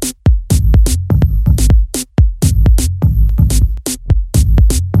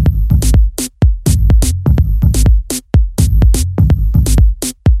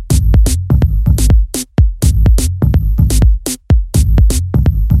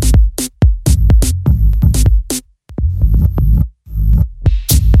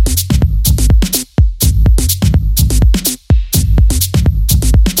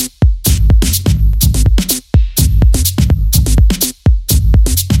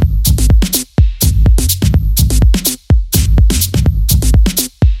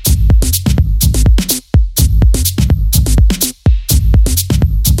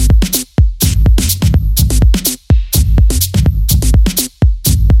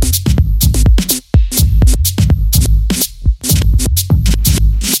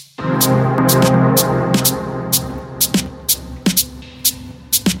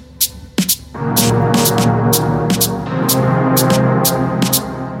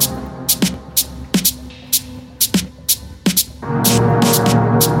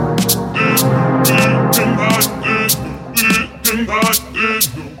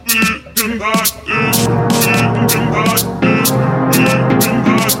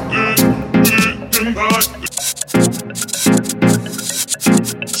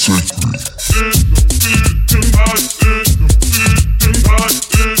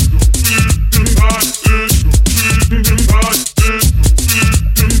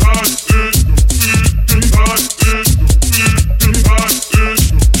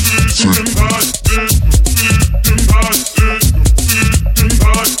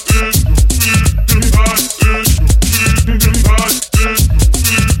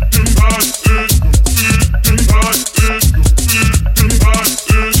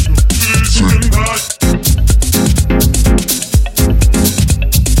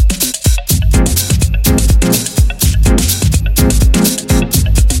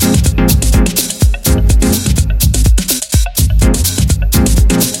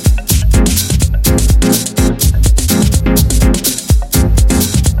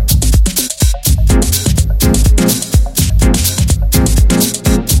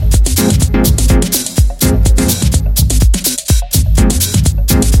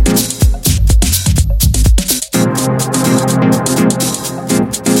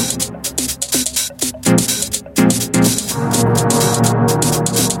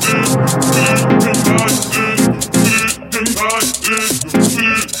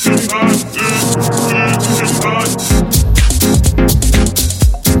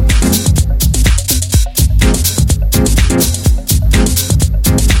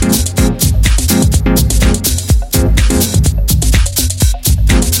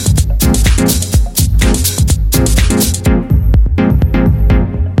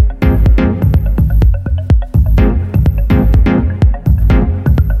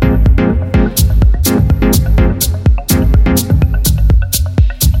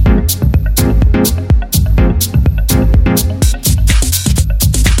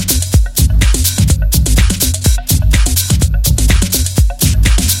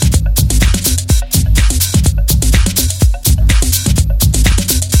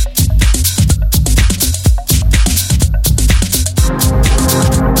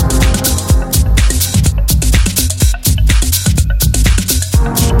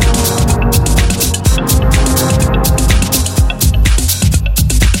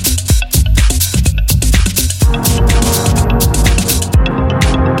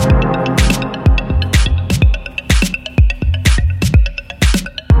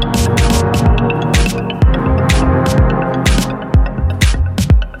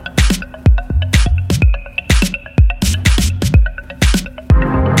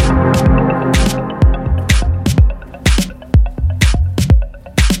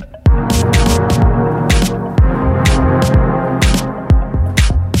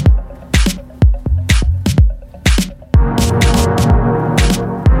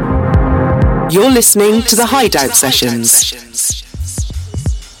 You're listening to the Hideout Sessions.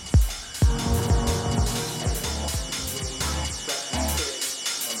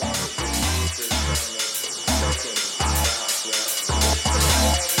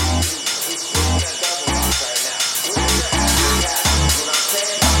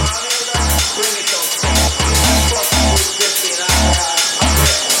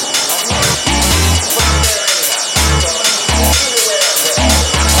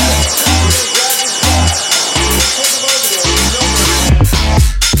 No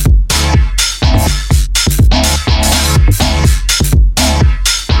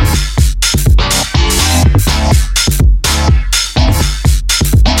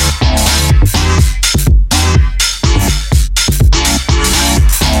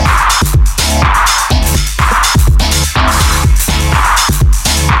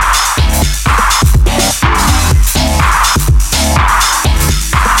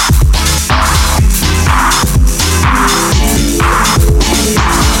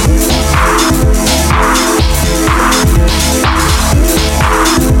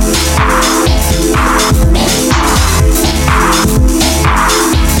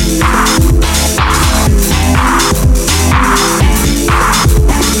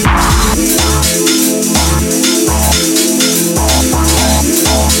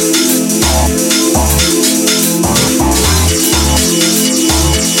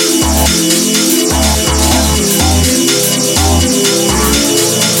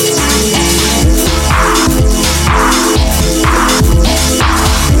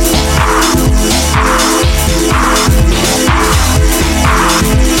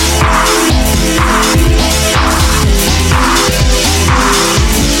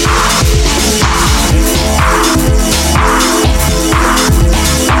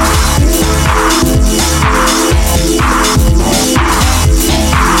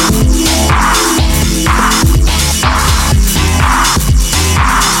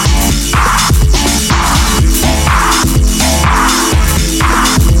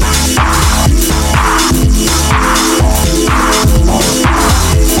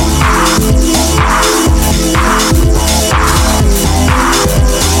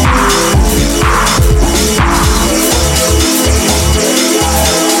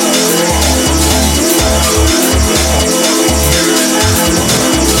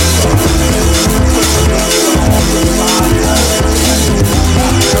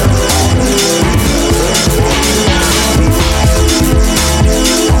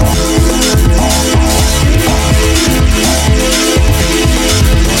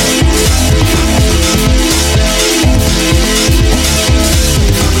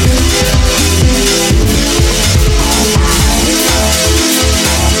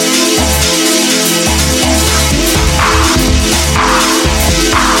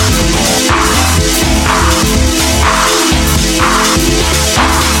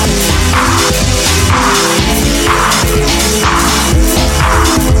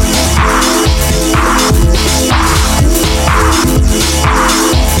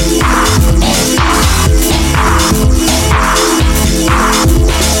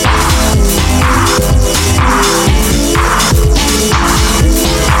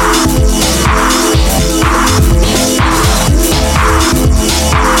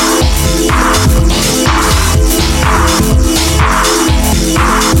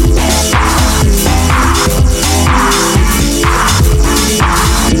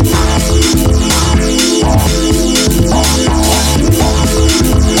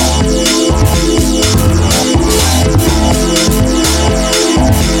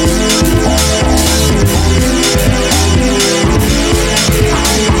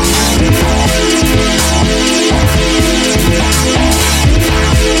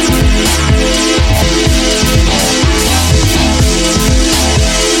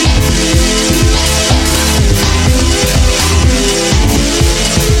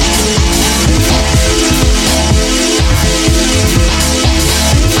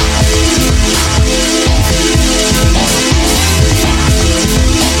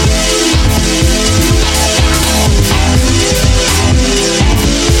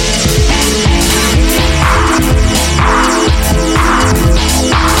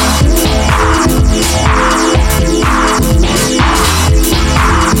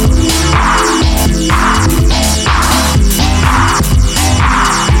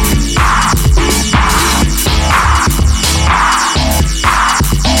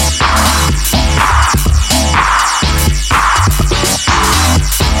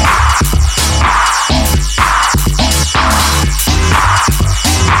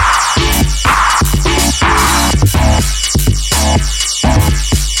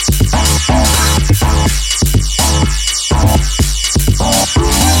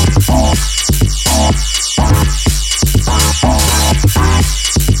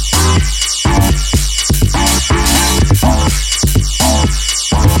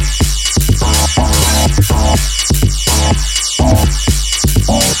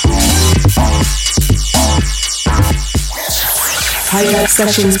Hideout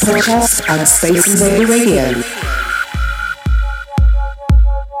Sessions podcast on Space Invader Radio.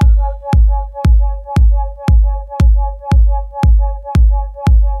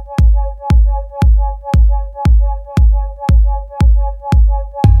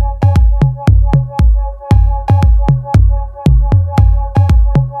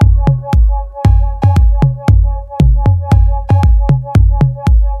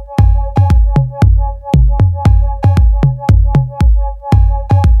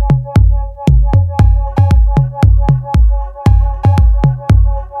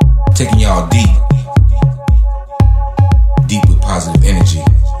 Taking y'all deep with positive energy,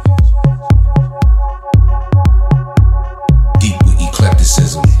 deep with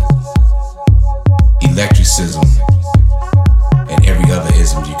eclecticism, electricism, and every other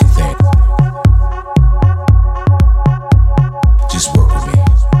ism you can think. Just work with me.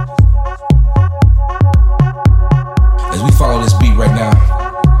 As we follow this beat right now,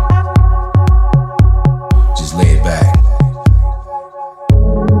 just lay it back.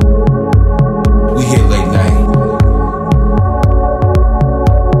 We here late night,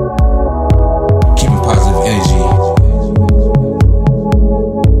 keeping positive energy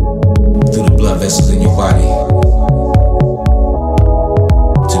through the blood vessels in your body,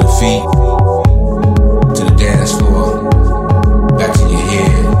 to the feet, to the dance floor, back to your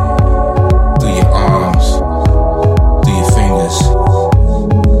head, through your arms, through your fingers.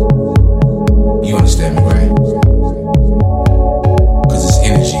 You understand me, right? Cause it's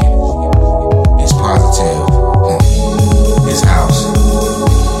energy. Positive, his house.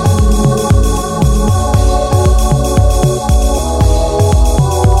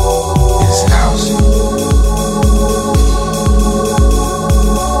 His house.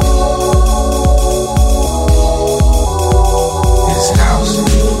 His house.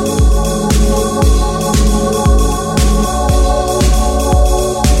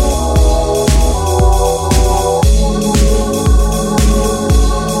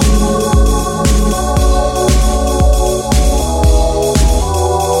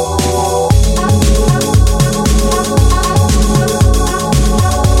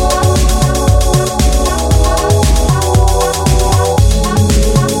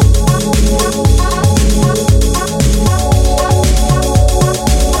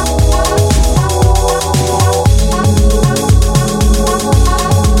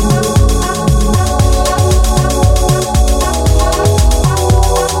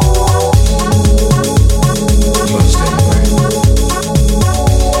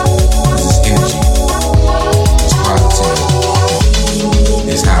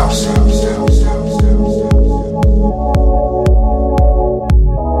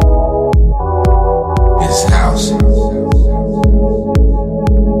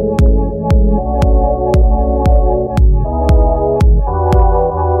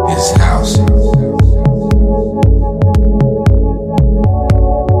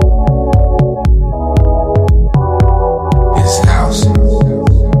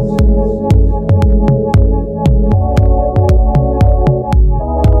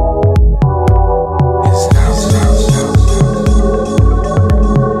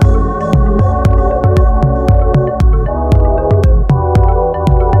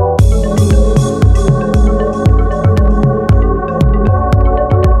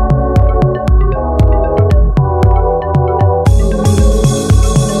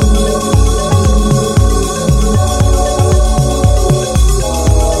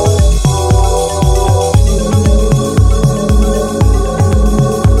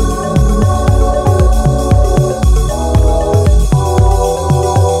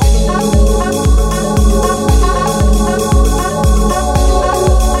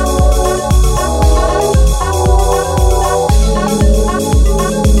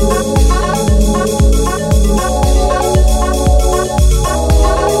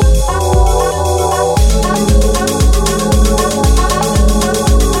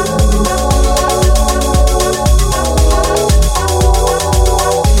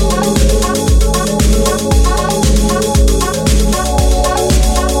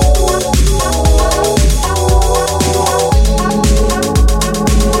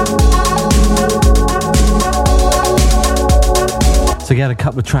 So you had a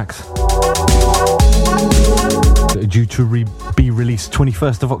couple of tracks that are due to be released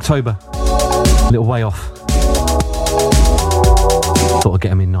 21st of October. A little way off. Thought I'd get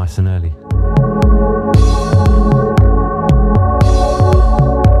them in nice and early.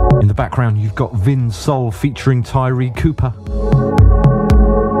 In the background you've got Vin Sol featuring Tyree Cooper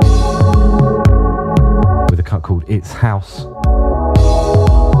with a cut called It's House.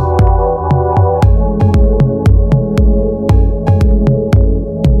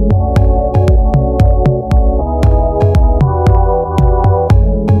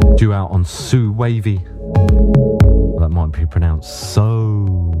 Wavey. That might be pronounced So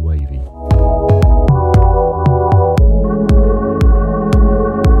Wavy.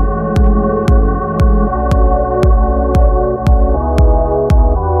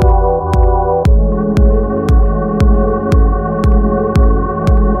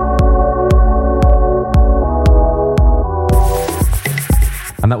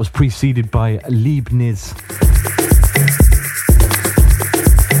 And that was preceded by Leibniz.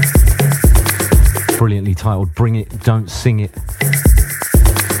 Brilliantly titled Bring It, Don't Sing It.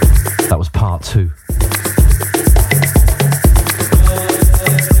 That was part 2.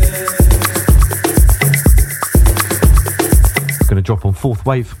 Gonna drop on 4th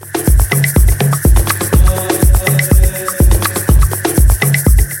wave.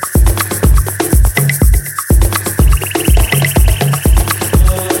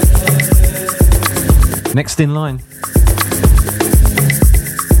 Next in line.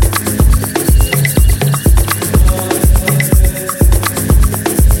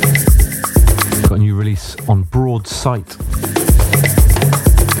 Got a new release on Broadcite.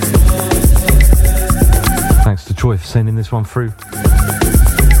 Thanks to Troy for sending this one through.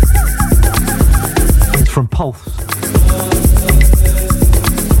 It's from Pulse.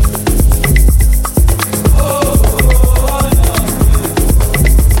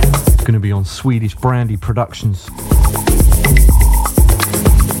 Going to be on Swedish Brandy Productions.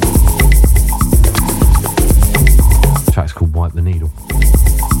 The track's called Wipe the Needle.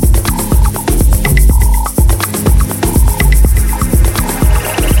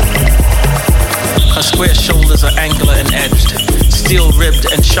 Her square shoulders are angular and edged,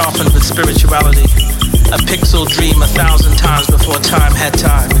 steel-ribbed and sharpened with spirituality. A pixel dream 1,000 times before time had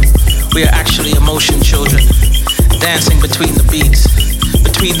time. We are actually emotion children, dancing between the beats.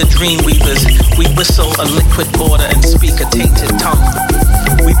 Between the dream weavers, we whistle a liquid border and speak a tainted tongue.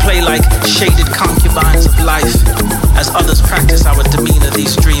 We play like shaded concubines of life, as others practice our demeanor,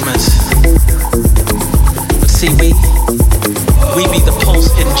 these dreamers. But see, we be the pulse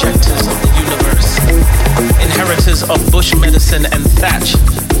injectors of the universe, inheritors of bush medicine and thatch,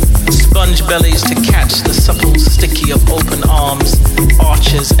 sponge bellies to catch the supple sticky of open arms,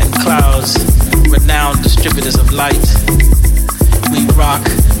 arches and clouds, renowned distributors of light. We rock,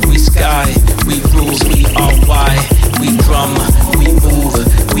 we sky, we rules, we are why. We drum, we move,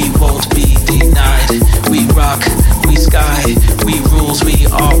 we won't be denied. We rock, we sky, we rules, we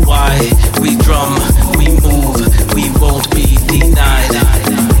are why. We drum, we move, we won't be denied.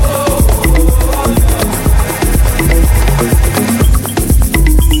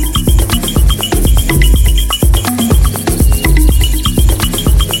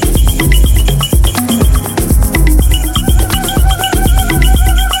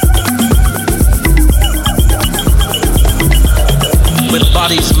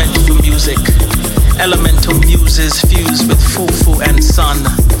 Bodies meant for music, elemental muses fused with fufu and sun,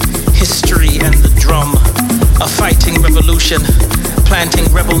 history and the drum, a fighting revolution,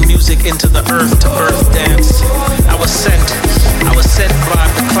 planting rebel music into the earth to birth dance. Our scent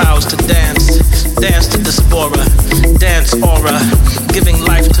bribed the clouds to dance, dance to diaspora, dance aura, giving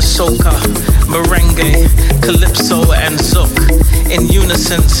life to soca, merengue, calypso and zouk, in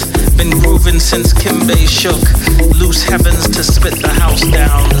unison, been grooving since Kimbe shook, loose heavens to spit the house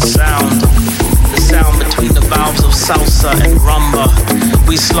down, the sound between the valves of salsa and rumba.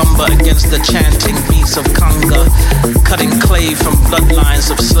 We slumber against the chanting beats of conga, cutting clay from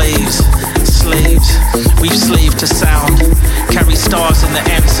bloodlines of slaves. We've slaved to sound, carry stars in the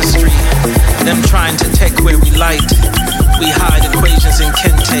ancestry, them trying to take where we light. We hide equations in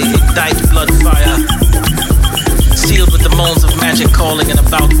kente, ignite blood fire, sealed with the moans of magic calling and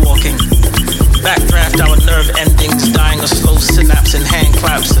about walking. Backdraft our nerve endings, dying a slow synapse in hand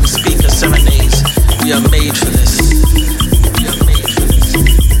claps and speaker serenades. We are made for this. We are made for this.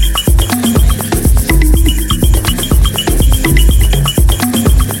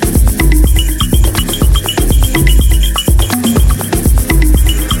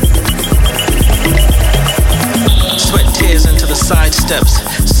 Sweat tears into the side steps,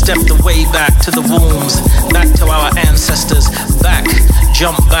 step the way back to the wombs, back to our ancestors, back.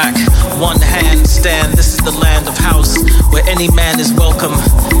 Jump back, one hand stand. This is the land of house, where any man is welcome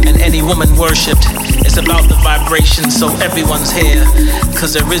and any woman worshipped. It's about the vibration, so everyone's here,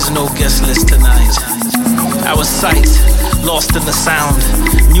 cause there is no guest list tonight. Our sight, lost in the sound.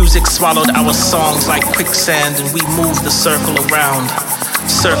 Music swallowed our songs like quicksand, and we move the circle around.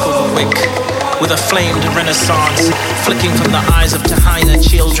 Circle the wick, with a flamed renaissance, flicking from the eyes of Tahaina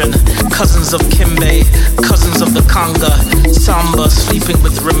children, cousins of Kimbe, cousins of the Conga, Samba sleeping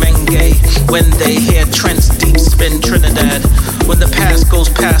with Remenge, when they hear Trent's deep spin Trinidad, when the past goes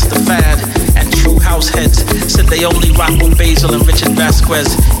past the fad, and They only rock with Basil and Richard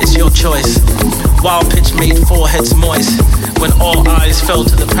Vasquez. It's your choice. Wild pitch made foreheads moist. When all eyes fell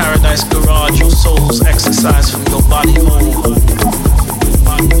to the Paradise Garage, your soul's exercised from your body hole.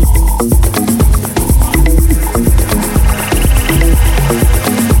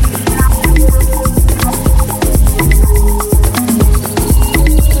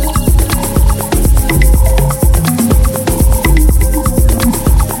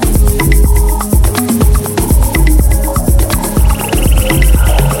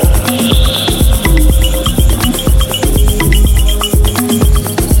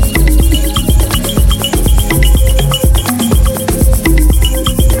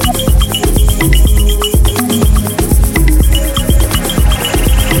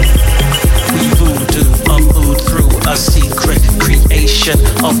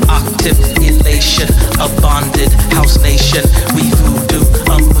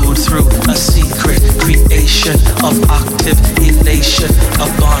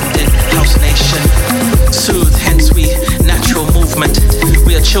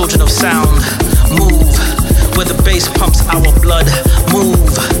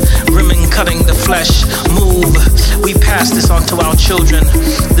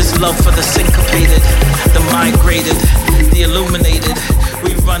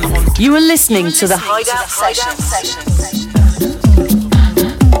 You are listening to the Hideout Sessions.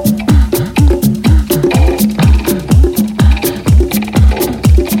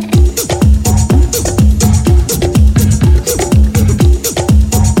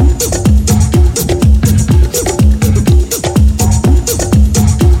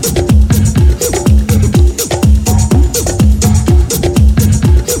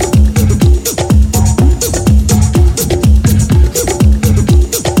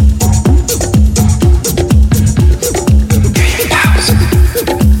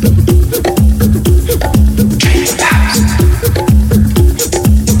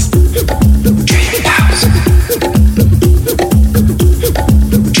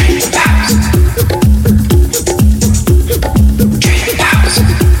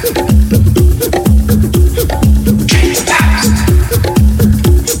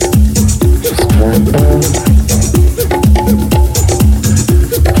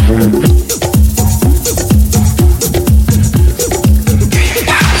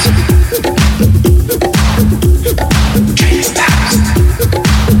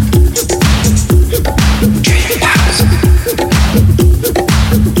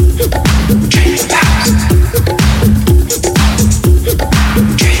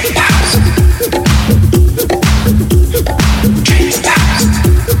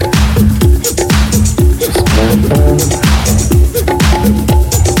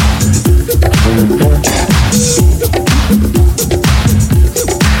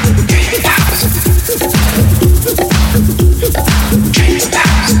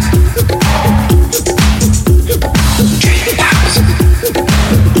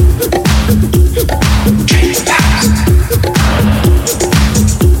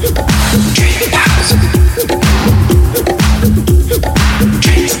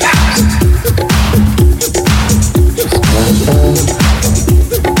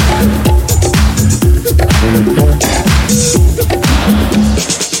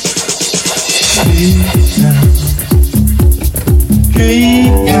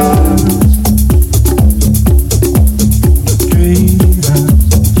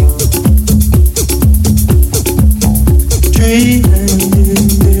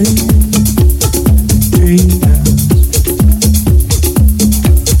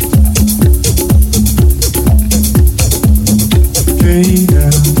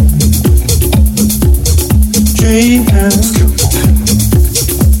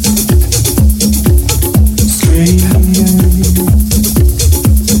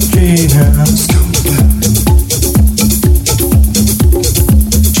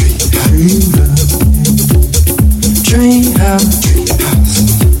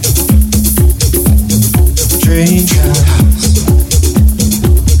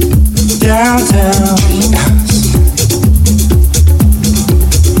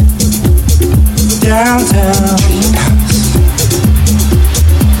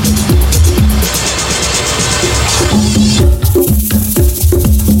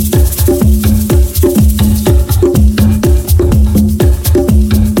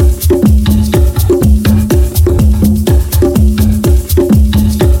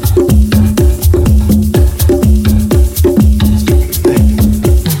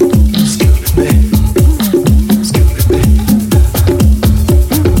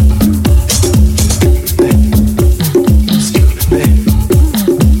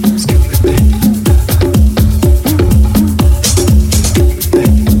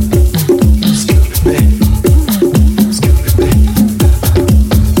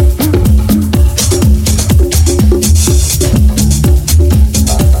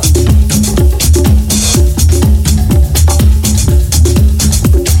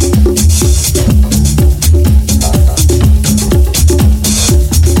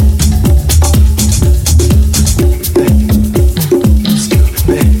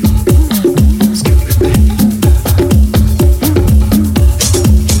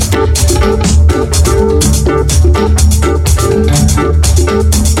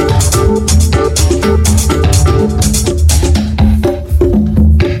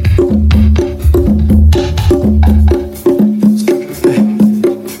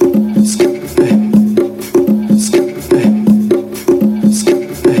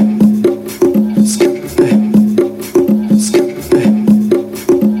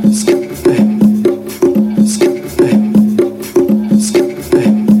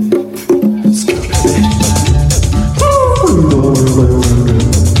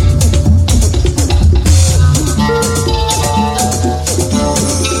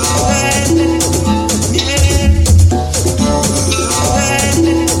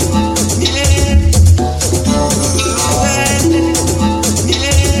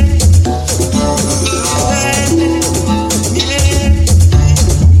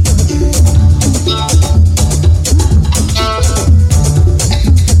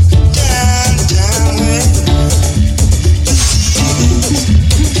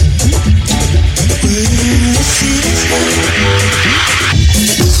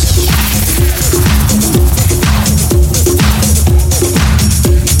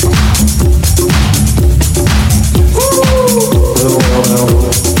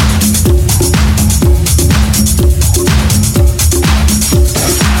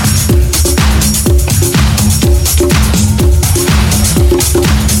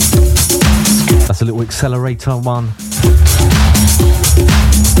 Accelerator one.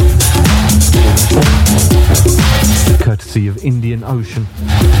 Courtesy of Indian Ocean.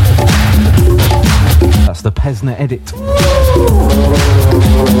 That's the Pesner edit.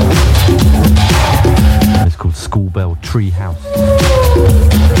 It's called School Bell Treehouse.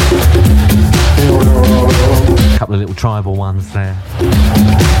 A couple of little tribal ones there.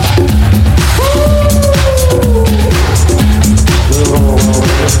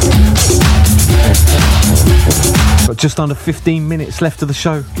 Got just under 15 minutes left of the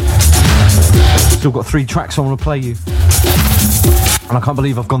show. Still got 3 tracks I want to play you. And I can't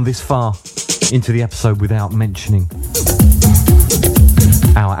believe I've gone this far into the episode without mentioning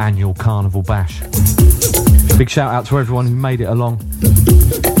our annual Carnival Bash. Big shout out to everyone who made it along.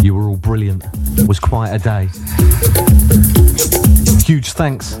 You were all brilliant. It was quite a day. Huge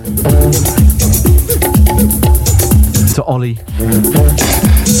thanks to Ollie,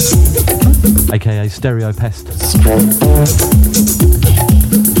 aka Stereo Pest.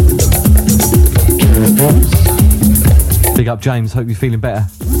 Big up James, hope you're feeling better.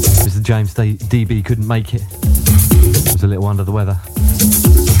 Mr. James DB couldn't make it. He was a little under the weather.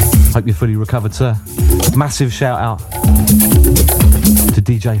 Hope you're fully recovered, sir. Massive shout out to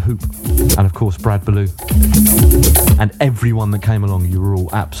DJ Hoop and of course Brad Ballou and everyone that came along. You were all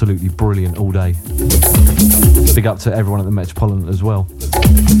absolutely brilliant all day. Big up to everyone at the Metropolitan as well.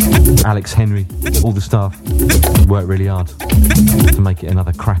 Alex, Henry, all the staff worked really hard to make it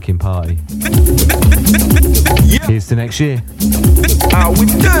another cracking party. Here's to next year. How we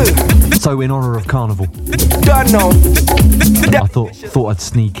do? So in honour of Carnival, Don't know. I thought I'd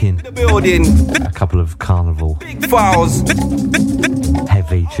sneak in a couple of Carnival Big files.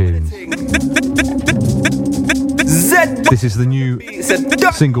 heavy tunes. This is the new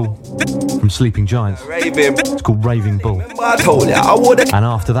single from Sleepin Giantz. It's called Raving Bull. And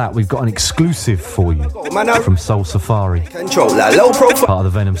after that, we've got an exclusive for you from Soul Safari, part of the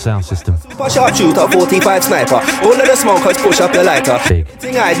Venom sound system. Sharpshooter, 45 sniper. All of the smokers push up the lighter. Big.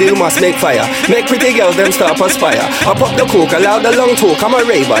 Thing I do must make fire. Make pretty girls them start perspire. I pop the coke, allow the long talk. I'm a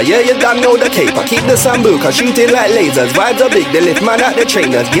raver, yeah, you don't know the caper. Keep the sambuca, shooting like lasers. Vibes are big, they lift man at the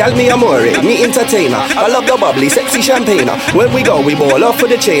trainers. Gal me amore, me entertainer. I love the bubbly, sexy champagne. When we go, we ball off for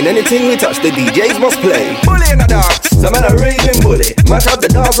the chain. Anything we touch, the DJs must play. Bully in the dance, the man a raving bully. Mash up the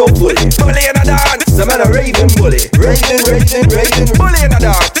dance so fully. Bully in the dance, the man a raving bully. Raving, raving, raving. Bully in the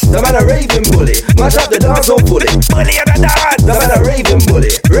dance, the man a raving bully. Mash up the dance so fully. Bully in the dance, the man a raving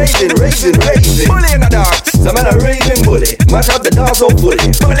bully. Raving, raving, raving. Bully in the dance, the man a raving bully. Mash up the dance so fully.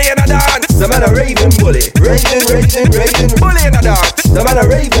 Bully in the dance, the man a raving bully. Raving, raving, raving. Bully in the dance, the man a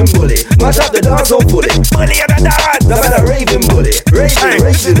raving bully. Mash up the dance so fully. Bully in the dance, the man a raving bully. Raving,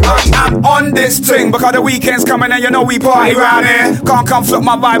 raving, raving. I'm on this thing because the weekend's coming and you know we party round here. Can't come flip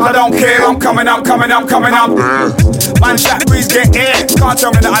my vibe, I don't care. I'm coming up. Man, shot breeze get here. Can't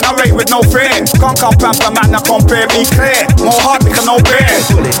tell me that I rate with no fear. Can't come pamper man, now compare me clear. More heart because no bear.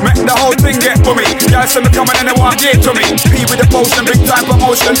 Make the whole thing get for me. Y'all see me coming and they want to get to me. P with the potion, big time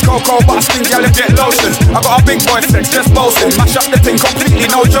promotions. Cocoa, but I skin y'all get lotion. I got a big boy flex, just boasting. Mash up the thing completely,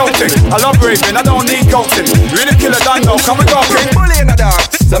 no joking. I love raving, I don't need coaching. Really kill a done, no, come and go, king. Bully in the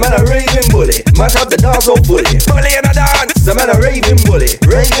dance, the man a raving bully. Mash up the dance so fully. Bully in the dance, the man a raving bully.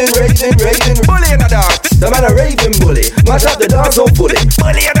 Raving, raving, raving. Bully in the dance, the man a raving bully. Mash up the dance so fully.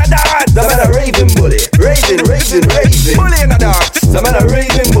 Bully in the dance, the man a raving bully. Raving, raving, raving. Bully in the dance, the man a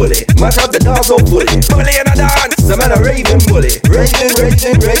raving bully. Mash up the dance so fully. Bully in the dance, the man a raving bully. Raving,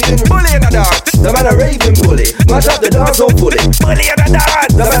 raving, raving. Bully in the dance, the man a raving bully. Mash up the dance so fully. Bully in the dance,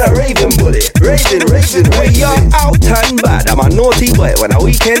 the man a raving bully. Raving, raving, raving. We are out and bad. I'm a naughty boy when a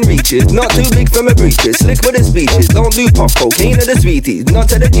weekend reaches. Not too big for my breeches. Slick with the speeches. Don't do pop cocaine or the sweeties. Not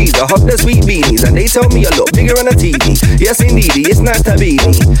to the G's. I hug the sweet beanies. And they tell me I look bigger on the TV. Yes indeedy, it's nice to be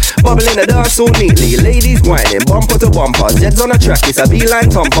me. Bubbling the dance so neatly. Ladies whining, bumper to bumper. Zeds on the track, it's a beeline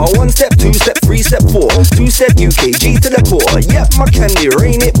thumper. 1 step, 2 step, 3 step, 4. 2 step UK, G to the core. Yep, my candy,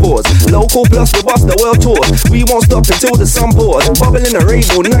 rain it pours. Local plus we bust the world tour. We won't stop until the sun pours. Bubbling the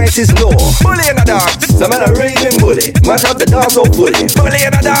rainbow, night is law. Bully in the dance, the man a raving bully. Mash up the dance so fully. Bully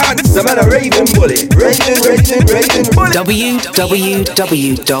in the dance, the man a raving bully. Raving, raving, raving bully.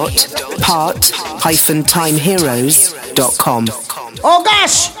 www.part-timeheroes.com. Oh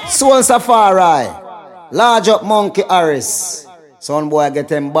gosh, Soul Safari. Large up Monkey Harris. Son boy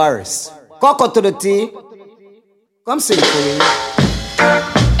get embarrassed. Cocoa to the tea. Come sing for me.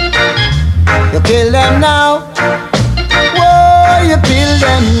 You kill them now. Whoa, you kill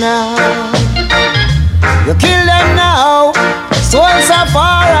them now. You kill them now. Soul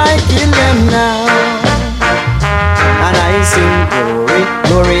Safari, kill them now. And I sing glory,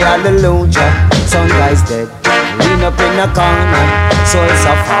 glory, hallelujah. Some guys dead, lean up in the corner. Soul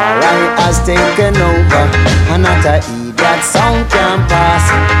Safari has taken over. And not a eat that sound can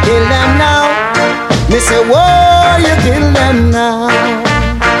pass. Kill them now. Me say, whoa, you kill them now.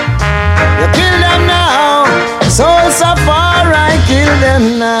 You kill them now. Soul Safari, kill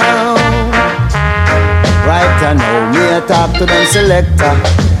them now. Right now, me a talk to them selector.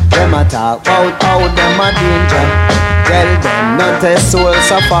 Them a talk about how them a danger. Tell them not a Soul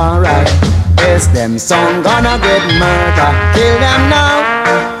Safari. Yes, them son gonna get murder. Kill them now.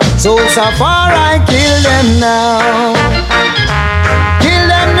 Soul Safari, kill them now. Kill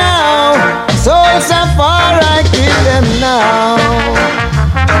them now. Soul Safari, kill them now.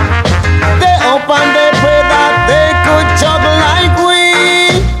 They hope and they pray that they could juggle like we.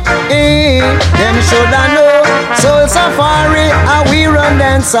 Them shoulda know Soul Safari, how we run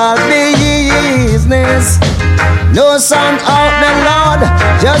dance all business. No sound out the Lord,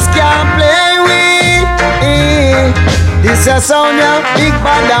 just can't play with. This a sound ya big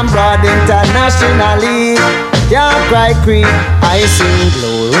bad and broad internationally. Can't cry creep, I sing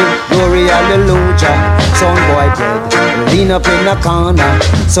glory, glory hallelujah. Sound boy dead, lean up in the corner.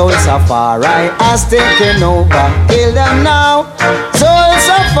 Soul Safari has taken over. Kill them now. Soul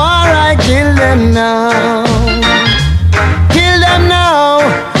Safari, kill them now. Kill them now.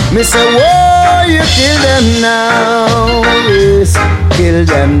 Me say, whoa, you kill them now. Yes, kill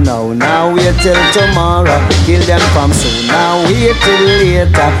them now. Now wait till tomorrow. Kill them from soon. Now wait till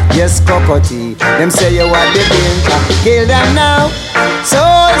later. Yes, Cocotti. Them say you are the danger. Kill them now.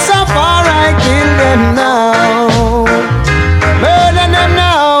 Soul Safari, kill them now. Murder them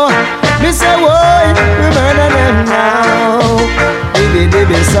now. Me say, whoa, we murder them now.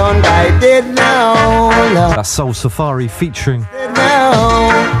 Dibby son guy dead now. That's Soul Safari featuring dead now.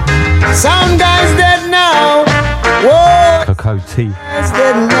 Sound guys dead now. Whoa. Coco T.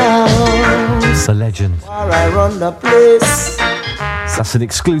 Dead now. It's a legend. I run the place. That's an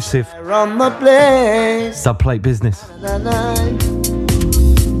exclusive. I run the place. Subplate business.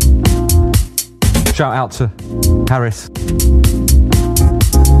 Shout out to Harris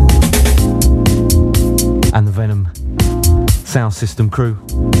and the Venom sound system crew.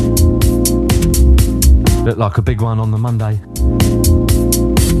 Looked like a big one on the Monday.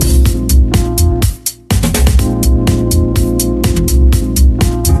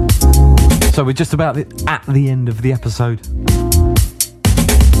 So we're just about at the end of the episode.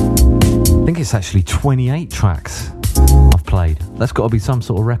 I think it's actually 28 tracks I've played. That's got to be some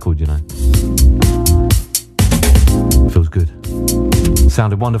sort of record, you know. Feels good.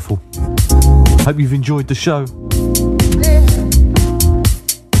 Sounded wonderful. Hope you've enjoyed the show.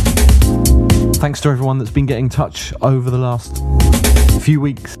 Thanks to everyone that's been getting in touch over the last few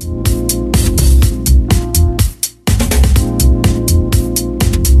weeks.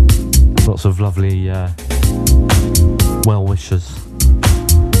 Lots of lovely well-wishers.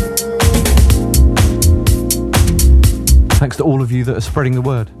 Thanks to all of you that are spreading the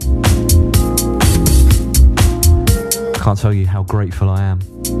word. Can't tell you how grateful I am.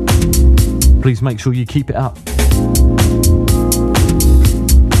 Please make sure you keep it up.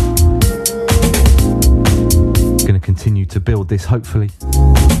 Going to continue to build this, hopefully.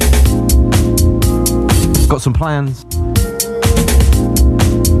 Got some plans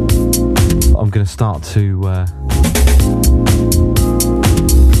I'm going to start to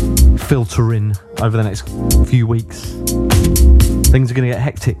filter in over the next few weeks. Things are going to get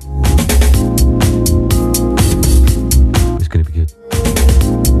hectic. It's going to be good.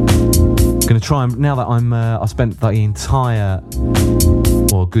 Going to try and, now that I spent the entire,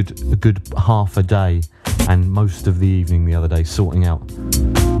 or a good half a day and most of the evening the other day sorting out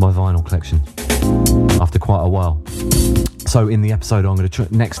my vinyl collection after quite a while. So in the episode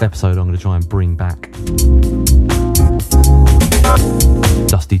next episode I'm going to try and bring back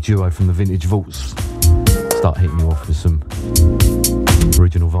Dusty Duo from the Vintage Vaults. Start hitting you off with some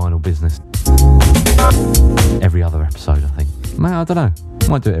original vinyl business. Every other episode, I think. I don't know.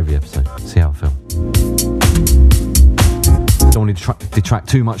 Might do it every episode. See how I feel. Don't want to detract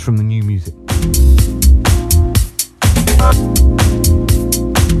too much from the new music.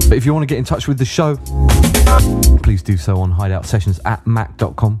 But if you want to get in touch with the show, please do so on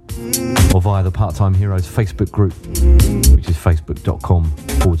hideoutsessions@mac.com or via the Part-Time Heroes Facebook group, which is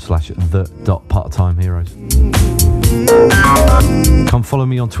facebook.com/the.parttimeheroes. Come follow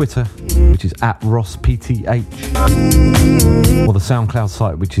me on Twitter, which is @RossPTH, or the SoundCloud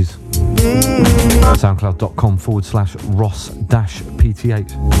site, which is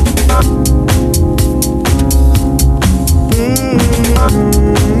soundcloud.com/Ross-PTH.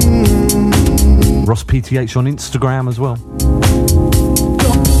 Ross PTH on Instagram as well.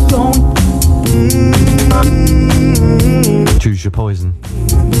 Choose your poison.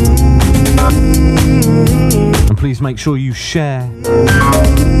 And please make sure you share,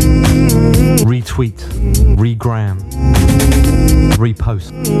 retweet, regram,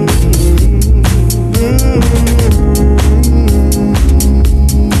 repost.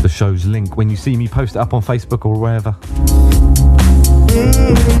 The show's link when you see me post it up on Facebook or wherever.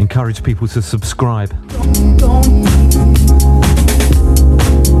 Encourage people to subscribe.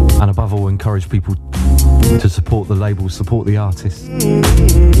 And above all, encourage people to support the label, support the artists.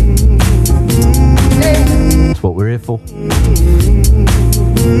 That's what we're here for.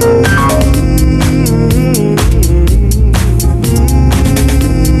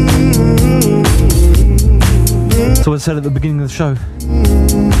 So I said at the beginning of the show,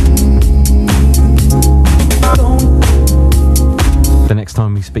 the next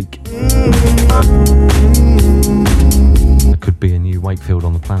time we speak, there could be a new Wakefield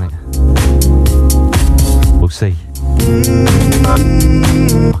on the planet. We'll see.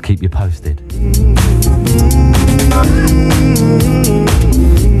 I'll keep you posted.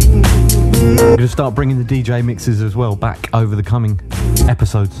 I'm going to start bringing the DJ mixes as well back over the coming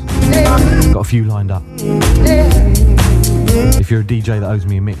episodes. Got a few lined up. If you're a DJ that owes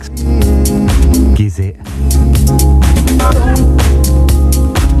me a mix, giz it.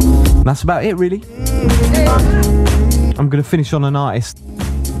 And that's about it, really. I'm going to finish on an artist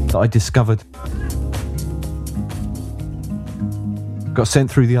that I discovered. Got sent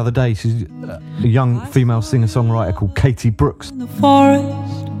through the other day. She's a young female singer-songwriter called Katey Brooks.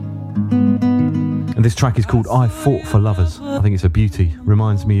 And this track is called I Fought for Lovers. I think it's a beauty.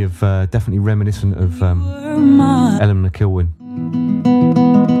 Reminds me of, definitely reminiscent of Ellen McKilwin.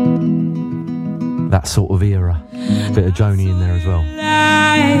 That sort of era. Bit of Joni in there as well.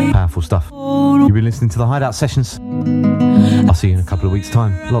 Powerful stuff. You've been listening to the Hideout Sessions. I'll see you in a couple of weeks'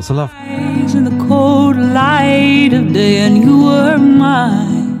 time. Lots of love. In the cold light of day, and you were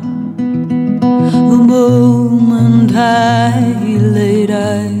mine. The moment I laid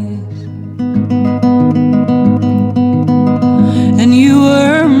eyes, and you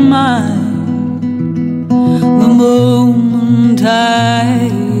were mine. The moment I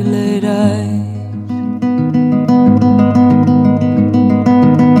laid eyes.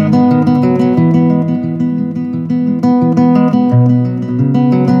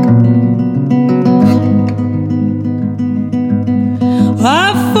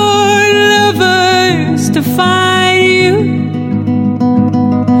 To find you,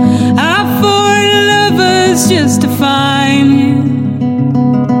 I fought lovers just to find you.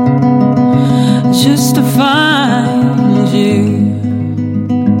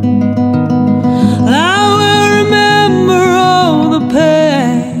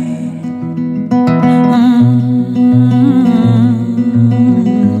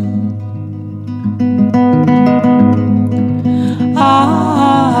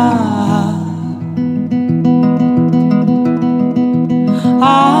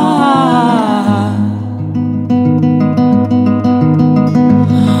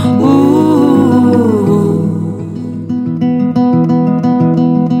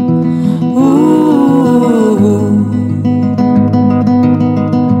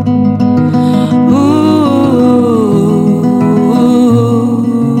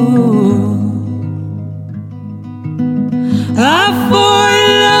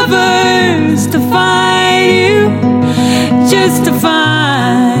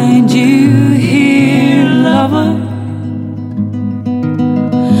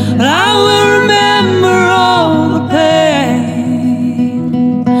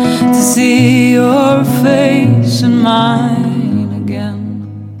 mine again.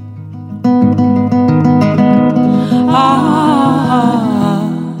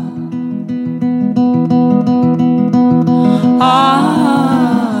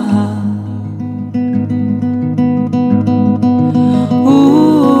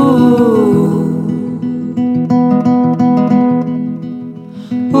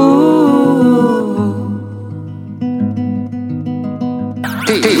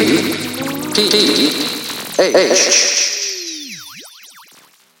 TShaka